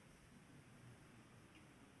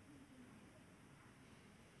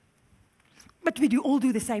 But we all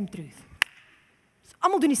do the same truth.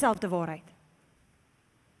 Almal doen dieselfde waarheid.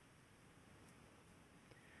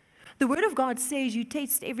 The Word of God says you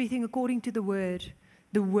taste everything according to the Word.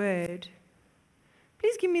 The Word.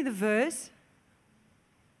 Please give me the verse.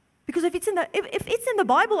 Because if it's in the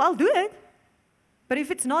Bible, I'll do it. But if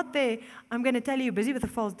it's not there, I'm going to tell you you're busy with a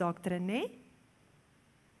false doctrine, eh?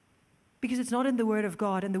 Because it's not in the Word of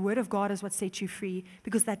God, and the Word of God is what sets you free,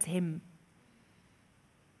 because that's Him.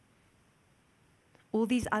 All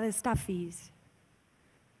these other stuffies,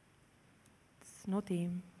 it's not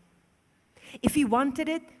Him. If He wanted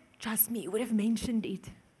it, trust me, He would have mentioned it.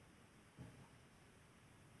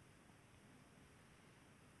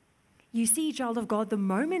 You see, child of God, the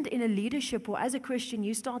moment in a leadership or as a Christian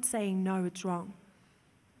you start saying, no, it's wrong.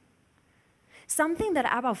 Something that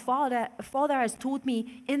our Father has taught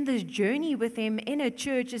me in this journey with Him in a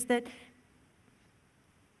church is that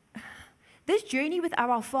this journey with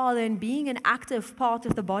our Father and being an active part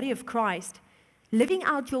of the body of Christ, living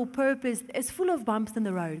out your purpose, is full of bumps in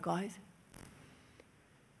the road, guys.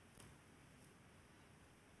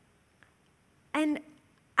 And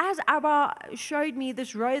as Abba showed me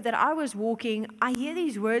this road that I was walking, I hear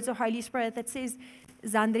these words of Holy Spirit that says,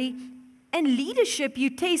 Zandri, in leadership, you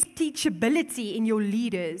test teachability in your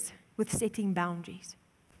leaders with setting boundaries.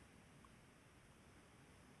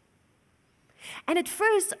 And at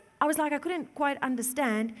first, I was like, I couldn't quite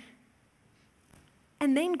understand.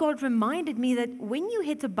 And then God reminded me that when you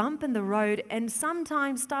hit a bump in the road, and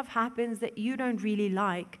sometimes stuff happens that you don't really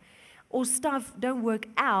like, or stuff don't work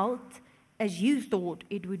out as you thought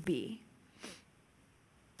it would be.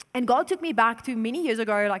 And God took me back to many years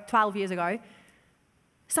ago, like 12 years ago,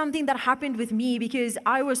 something that happened with me because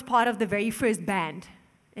I was part of the very first band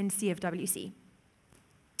in CFWC.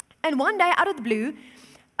 And one day, out of the blue,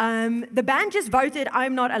 the band just voted,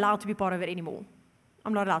 I'm not allowed to be part of it anymore.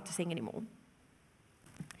 I'm not allowed to sing anymore.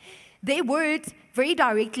 Their words, very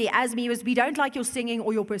directly as me, was, we don't like your singing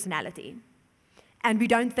or your personality. And we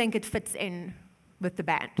don't think it fits in with the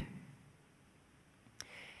band.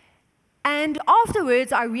 And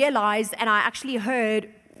afterwards, I realized, and I actually heard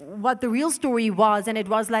what the real story was, and it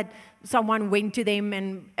was that someone went to them,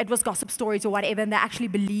 and it was gossip stories or whatever, and they actually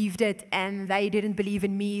believed it, and they didn't believe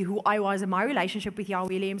in me, who I was in my relationship with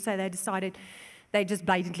Yahweh, so they decided, they just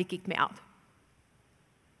blatantly kicked me out.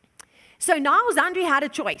 So now Zandri had a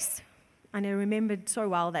choice, and I remembered so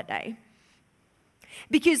well that day,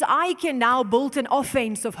 because I can now build an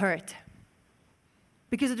offense of hurt.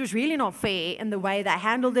 because it was really not fair in the way they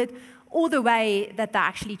handled it or the way that they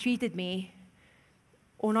actually treated me,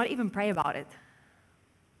 or not even pray about it.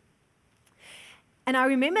 And I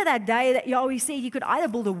remember that day that Yahweh said you could either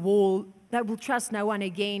build a wall that will trust no one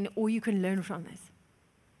again, or you can learn from this.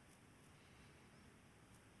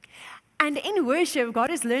 And in worship, God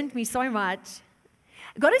has learned me so much.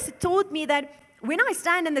 God has taught me that when I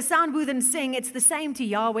stand in the sound booth and sing, it's the same to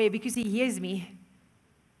Yahweh because He hears me.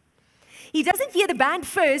 He doesn't hear the band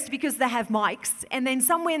first because they have mics, and then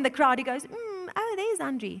somewhere in the crowd He goes, oh, there's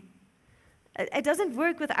Zandri. It doesn't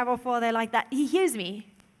work with our Father like that. He hears me.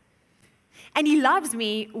 And He loves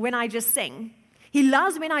me when I just sing. He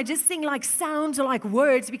loves when I just sing like sounds or like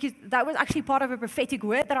words, because that was actually part of a prophetic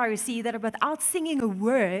word that I received, that without singing a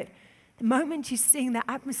word, the moment you sing, the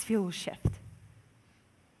atmosphere will shift.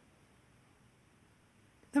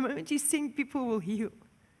 The moment you sing, people will heal.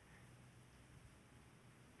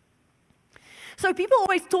 So people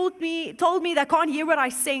always told me they can't hear what I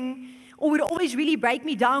sing, or would always really break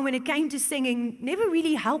me down when it came to singing. Never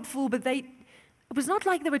really helpful, but it was not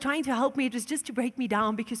like they were trying to help me. It was just to break me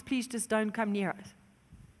down, because please just don't come near us.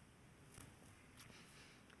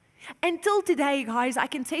 Until today, guys, I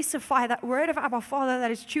can testify that word of Abba Father that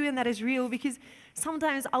is true and that is real, because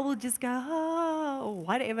sometimes I will just go, oh,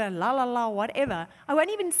 whatever, la, la, la, whatever. I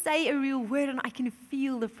won't even say a real word, and I can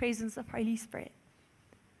feel the presence of Holy Spirit.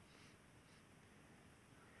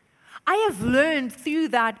 I have learned through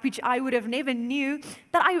that, which I would have never knew,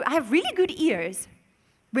 that I have really good ears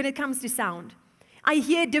when it comes to sound. I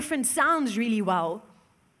hear different sounds really well.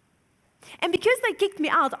 And because they kicked me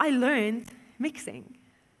out, I learned mixing.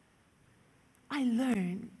 I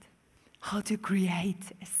learned how to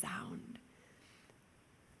create a sound.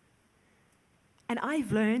 And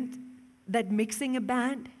I've learned that mixing a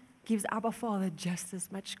band gives Abba Father just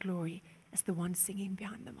as much glory as the one singing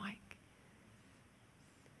behind the mic.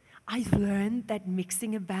 I've learned that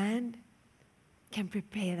mixing a band can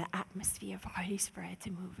prepare the atmosphere for Holy Spirit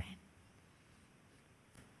to move in.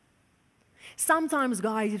 Sometimes,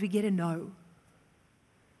 guys, we get a no.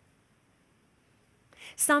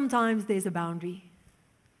 Sometimes there's a boundary.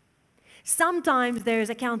 Sometimes there's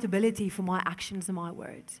accountability for my actions and my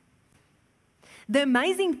words. The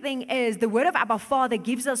amazing thing is the word of Abba Father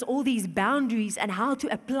gives us all these boundaries and how to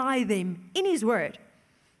apply them in His word.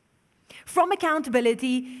 From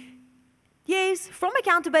accountability, yes, from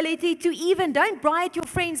accountability to even don't cry at your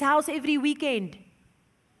friend's house every weekend.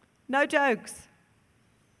 No jokes.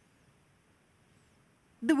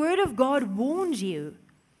 The word of God warns you.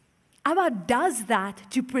 Abba does that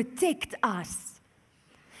to protect us.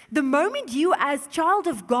 The moment you, as child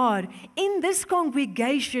of God, in this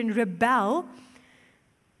congregation rebel,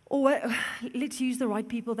 or let's use the right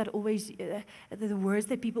people that always, the words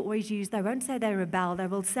that people always use, they won't say they rebel, they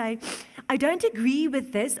will say, I don't agree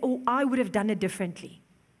with this, or I would have done it differently.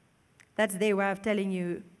 That's their way of telling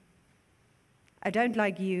you, I don't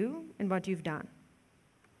like you and what you've done.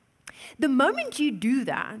 The moment you do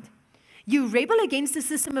that, you rebel against the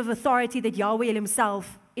system of authority that Yahweh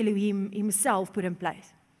Himself, Elohim Himself, put in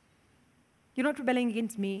place. You're not rebelling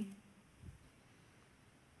against me.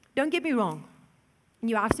 Don't get me wrong. And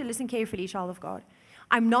you have to listen carefully, child of God.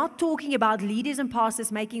 I'm not talking about leaders and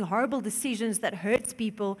pastors making horrible decisions that hurts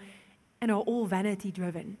people and are all vanity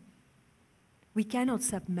driven. We cannot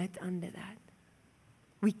submit under that.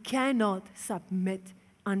 We cannot submit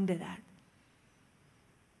under that.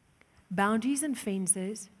 Boundaries and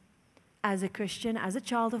fences, as a Christian, as a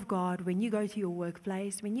child of God, when you go to your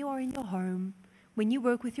workplace, when you are in your home, when you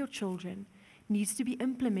work with your children, needs to be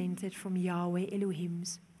implemented from Yahweh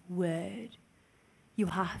Elohim's word. You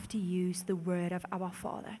have to use the word of our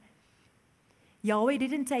Father. Yahweh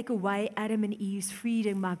didn't take away Adam and Eve's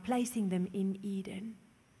freedom by placing them in Eden.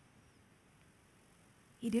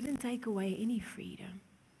 He didn't take away any freedom.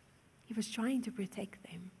 He was trying to protect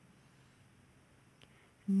them.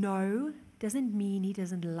 No doesn't mean He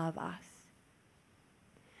doesn't love us.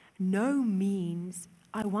 No means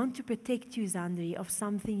I want to protect you, Zandri, of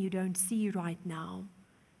something you don't see right now,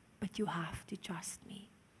 but you have to trust me.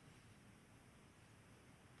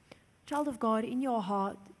 Child of God, in your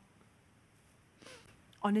heart,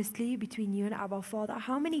 honestly, between you and Abba Father,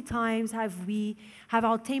 how many times have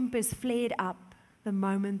our tempers flared up the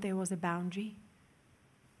moment there was a boundary?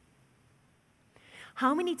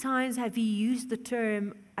 How many times have you used the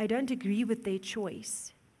term, I don't agree with their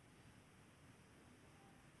choice?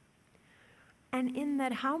 And in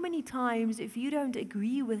that, how many times, if you don't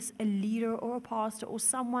agree with a leader or a pastor or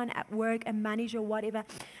someone at work, a manager, or whatever,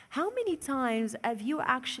 how many times have you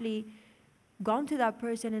actually gone to that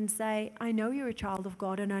person and say, I know you're a child of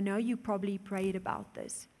God and I know you probably prayed about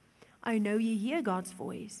this. I know you hear God's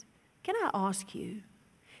voice. Can I ask you,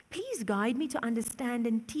 please guide me to understand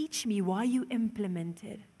and teach me why you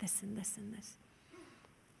implemented this and this and this.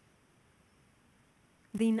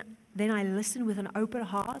 Then I listen with an open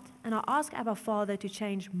heart, and I ask Abba Father to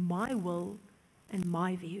change my will and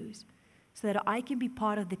my views so that I can be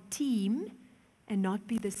part of the team and not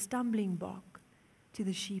be the stumbling block to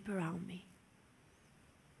the sheep around me.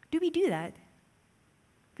 Do we do that?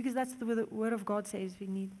 Because that's what the Word of God says we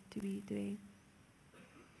need to be doing.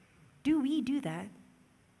 Do we do that?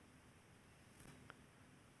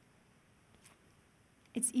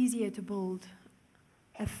 It's easier to build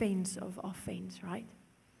a fence of offense, right?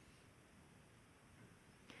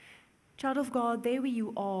 Child of God, there where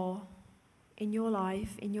you are, in your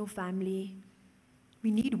life, in your family,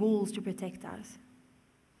 we need walls to protect us.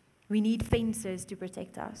 We need fences to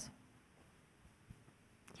protect us.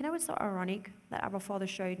 You know what's so ironic that Abba Father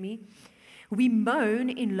showed me? We moan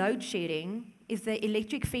in load shedding if the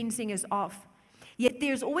electric fencing is off. Yet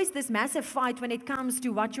there's always this massive fight when it comes to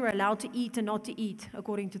what you're allowed to eat and not to eat,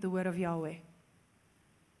 according to the word of Yahweh.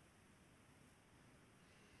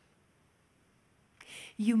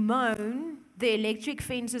 You moan the electric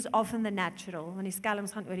fence is off in the natural, want die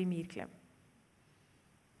skelms gaan oor die muur klim.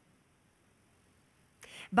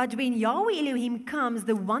 But when Yahweh Elohim comes,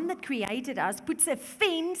 the one that created us, puts a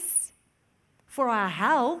fence for our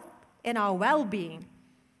health and our well-being,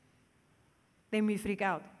 then we freak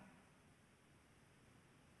out.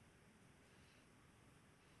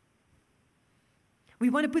 We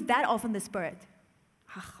want to put that off in the spirit.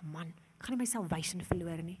 Ag man, ek gaan nie my salvation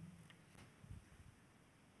verloor nie.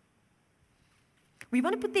 We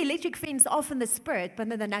want to put the electric fence off in the spirit, but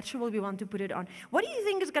in the natural we want to put it on. What do you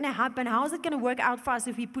think is going to happen? How is it going to work out for us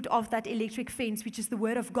if we put off that electric fence, which is the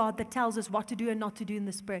word of God that tells us what to do and not to do in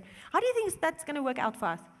the spirit? How do you think that's going to work out for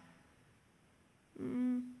us?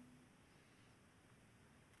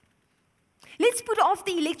 Let's put off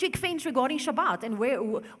the electric fence regarding Shabbat and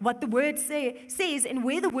what the word says and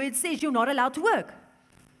where the word says you're not allowed to work.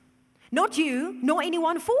 Not you, nor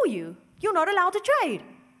anyone for you. You're not allowed to trade.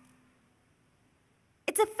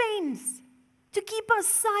 It's a fence to keep us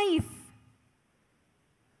safe.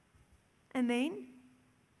 And then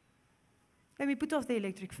we put off the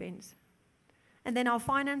electric fence. And then our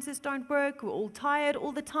finances don't work. We're all tired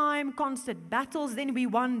all the time, constant battles. Then we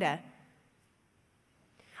wonder.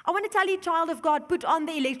 I want to tell you, child of God, put on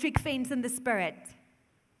the electric fence in the spirit.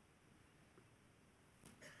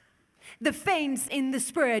 The fence in the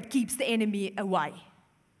spirit keeps the enemy away.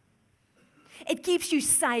 It keeps you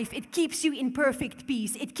safe. It keeps you in perfect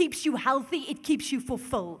peace. It keeps you healthy. It keeps you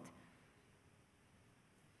fulfilled.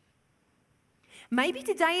 Maybe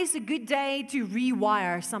today is a good day to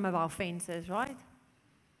rewire some of our fences, right?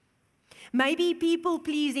 Maybe people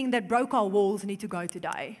pleasing that broke our walls need to go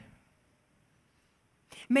today.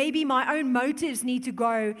 Maybe my own motives need to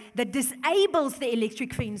go that disables the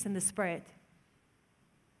electric fence in the spirit.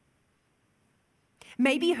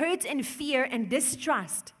 Maybe hurt and fear and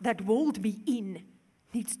distrust that walled me in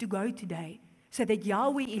needs to go today so that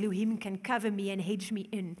Yahweh Elohim can cover me and hedge me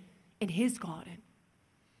in His garden.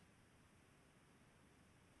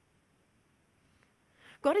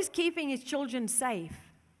 God is keeping His children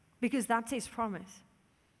safe because that's His promise.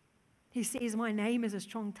 He says, my name is a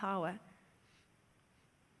strong tower.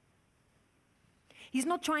 He's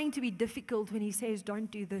not trying to be difficult when He says, don't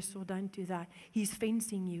do this or don't do that. He's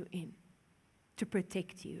fencing you in to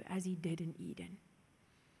protect you as He did in Eden.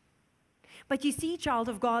 But you see, child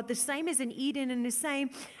of God, the same as in Eden and the same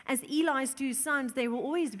as Eli's two sons, there will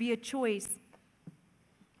always be a choice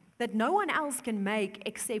that no one else can make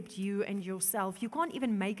except you and yourself. You can't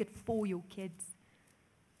even make it for your kids.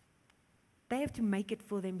 They have to make it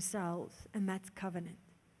for themselves, and that's covenant.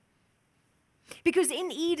 Because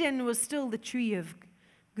in Eden was still the tree of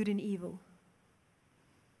good and evil.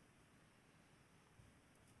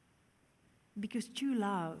 Because true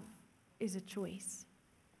love is a choice.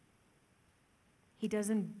 He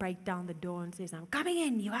doesn't break down the door and says, I'm coming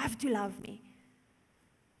in, you have to love me.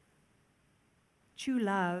 True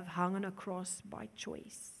love hung on a cross by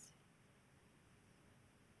choice.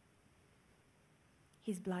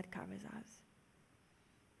 His blood covers us.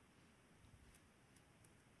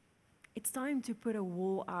 It's time to put a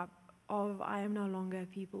wall up of, I am no longer a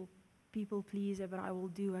people pleaser, but I will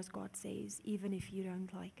do as God says, even if you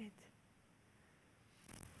don't like it.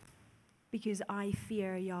 Because I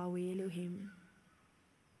fear Yahweh Elohim.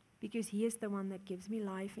 Because He is the one that gives me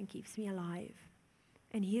life and keeps me alive.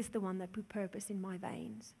 And He is the one that put purpose in my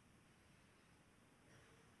veins.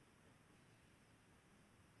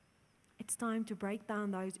 It's time to break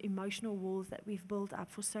down those emotional walls that we've built up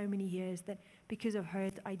for so many years, that because of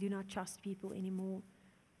hurt, I do not trust people anymore.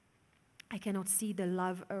 I cannot see the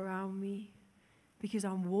love around me because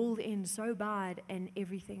I'm walled in so bad and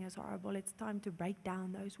everything is horrible. It's time to break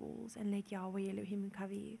down those walls and let Yahweh Elohim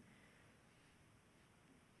cover you.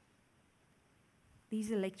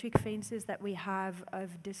 These electric fences that we have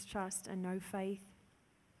of distrust and no faith,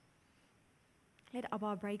 let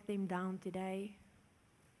Abba break them down today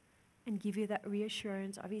and give you that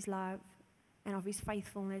reassurance of His love and of His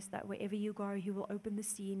faithfulness, that wherever you go, He will open the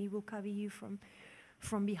sea and He will cover you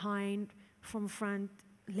from behind, from front,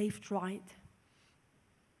 left, right.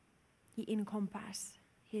 He encompass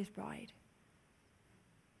His bride.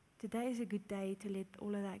 Today is a good day to let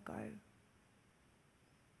all of that go.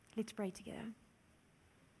 Let's pray together.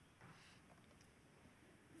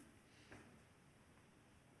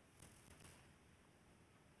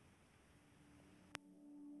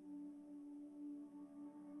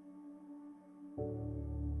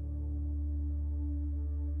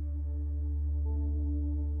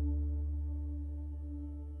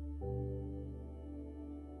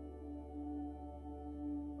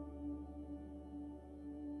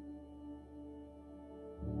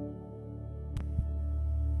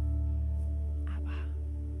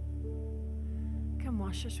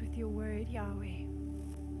 Wash us with your word, Yahweh.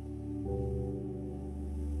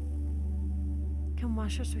 Come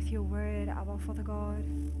wash us with your word, Abba, Father God.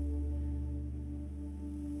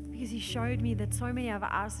 Because He showed me that so many of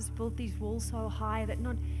us has built these walls so high that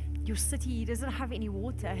not your city doesn't have any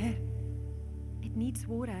water. It needs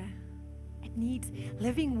water. It needs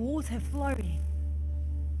living water flowing.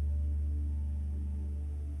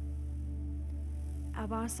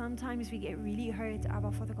 Abba, sometimes we get really hurt,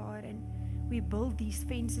 Abba, Father God, and we build these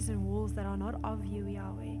fences and walls that are not of you,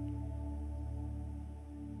 Yahweh.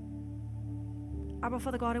 Abba,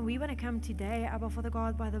 Father God, and we want to come today, Abba, Father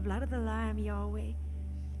God, by the blood of the Lamb, Yahweh.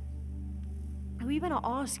 And we want to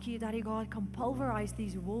ask you, Daddy God, come pulverize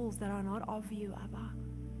these walls that are not of you, Abba.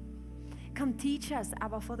 Come teach us,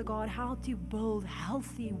 Abba, Father God, how to build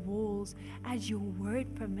healthy walls as your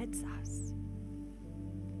word permits us.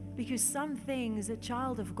 Because some things a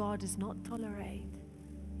child of God does not tolerate.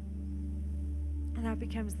 And that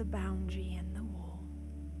becomes the boundary and the wall.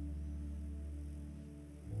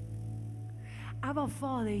 Abba,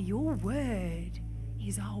 Father, your word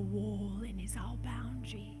is our wall and is our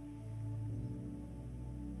boundary.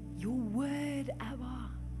 Your word,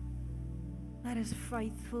 Abba, that is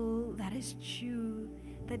faithful, that is true,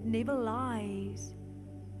 that never lies.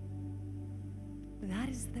 That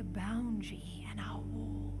is the boundary and our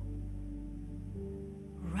wall.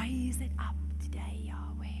 Raise it up today, Yahweh.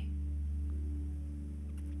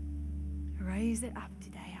 Raise it up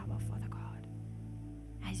today, Abba, Father God.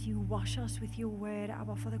 As you wash us with your word,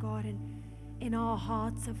 Abba, Father God, and in our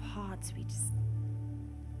hearts of hearts, we just,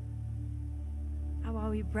 Abba,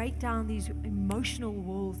 we break down these emotional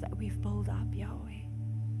walls that we've built up, Yahweh.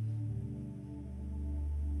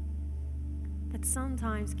 That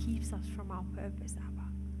sometimes keeps us from our purpose, Abba.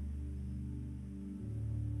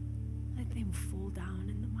 Let them fall down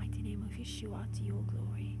in the mighty name of Yeshua to your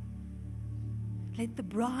glory. Let the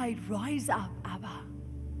bride rise up, Abba,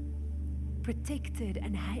 protected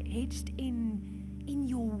and hedged in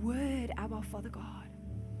your word, Abba, Father God,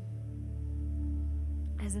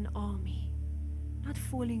 as an army, not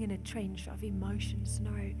falling in a trench of emotions,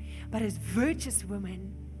 no, but as virtuous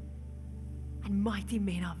women and mighty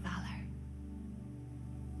men of valor.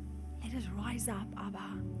 Let us rise up,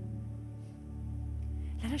 Abba.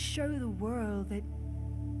 Let us show the world that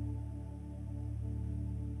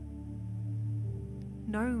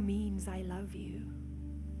no means I love you.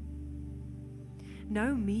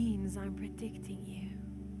 No means I'm protecting you.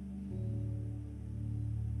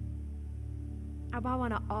 Abba, I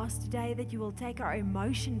want to ask today that you will take our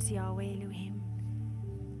emotions, Yahweh Elohim,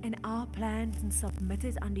 and our plans and submit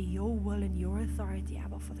it under your will and your authority,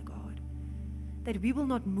 Abba, Father God. That we will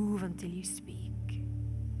not move until you speak.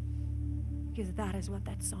 Because that is what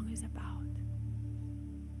that song is about.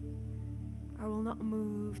 I will not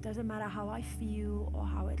move, doesn't matter how I feel or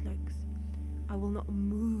how it looks. I will not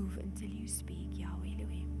move until you speak, Yahweh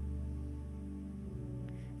Elohim.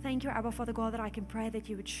 Thank you, Abba, Father God, that I can pray that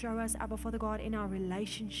you would show us, Abba, Father God, in our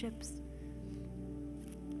relationships,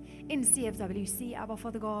 in CFWC, Abba,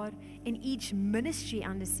 Father God, in each ministry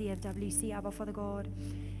under CFWC, Abba, Father God,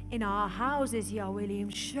 in our houses, Yahweh Elohim.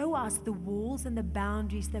 Show us the walls and the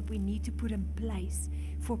boundaries that we need to put in place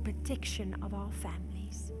for protection of our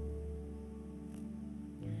families.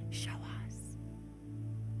 Show us,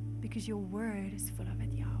 because your word is full of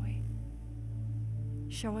it, Yahweh.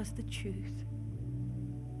 Show us the truth,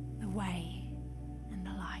 the way and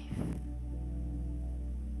the life.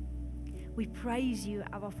 We praise you,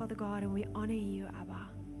 Abba, Father God, and we honor you, Abba.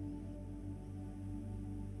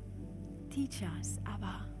 Teach us,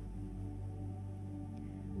 Abba.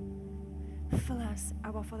 Fill us,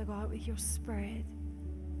 Abba, Father God, with your Spirit,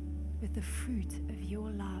 with the fruit of your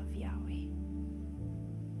love, Yahweh.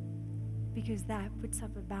 Because that puts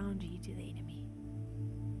up a boundary to the enemy.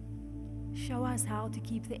 Show us how to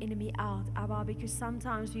keep the enemy out, Abba, because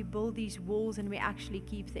sometimes we build these walls and we actually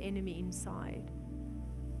keep the enemy inside.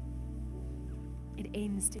 It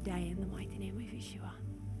ends today in the mighty name of Yeshua.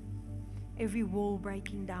 Every wall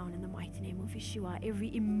breaking down in the mighty name of Yeshua.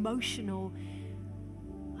 Every emotional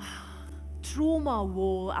trauma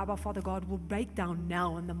wall, Abba, Father God, will break down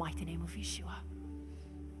now in the mighty name of Yeshua.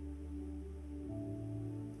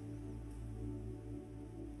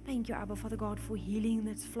 Thank you, Abba, Father God, for healing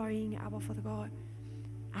that's flowing, Abba, Father God,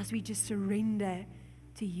 as we just surrender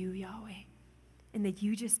to you, Yahweh, and that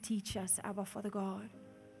you just teach us, Abba, Father God,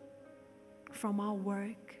 from our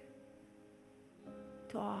work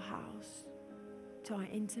to our house, to our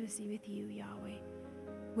intimacy with you, Yahweh,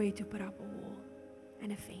 where to put up a wall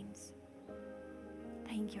and a fence.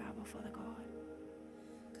 Thank you, Abba, Father God.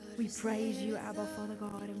 We praise you, Abba, Father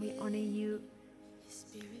God, and we honor you.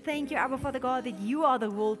 Thank you, Abba, Father God, that you are the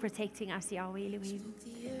wall protecting us, Yahweh Elohim.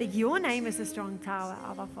 That your name is a strong tower,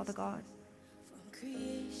 Abba, Father God.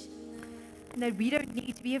 And that we don't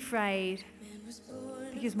need to be afraid,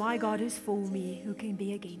 because my God is for me, who can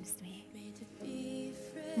be against me?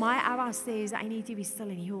 My Abba says I need to be still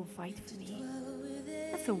and he will fight for me.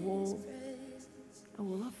 That's a wall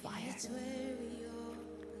of fire.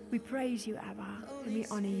 We praise you, Abba, and we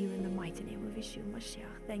honor you in the mighty name of Yeshua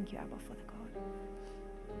Mashiach. Thank you, Abba, Father God.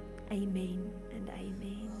 Amen and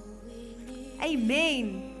amen.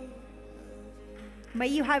 Amen. May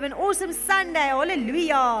you have an awesome Sunday.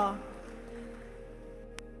 Hallelujah.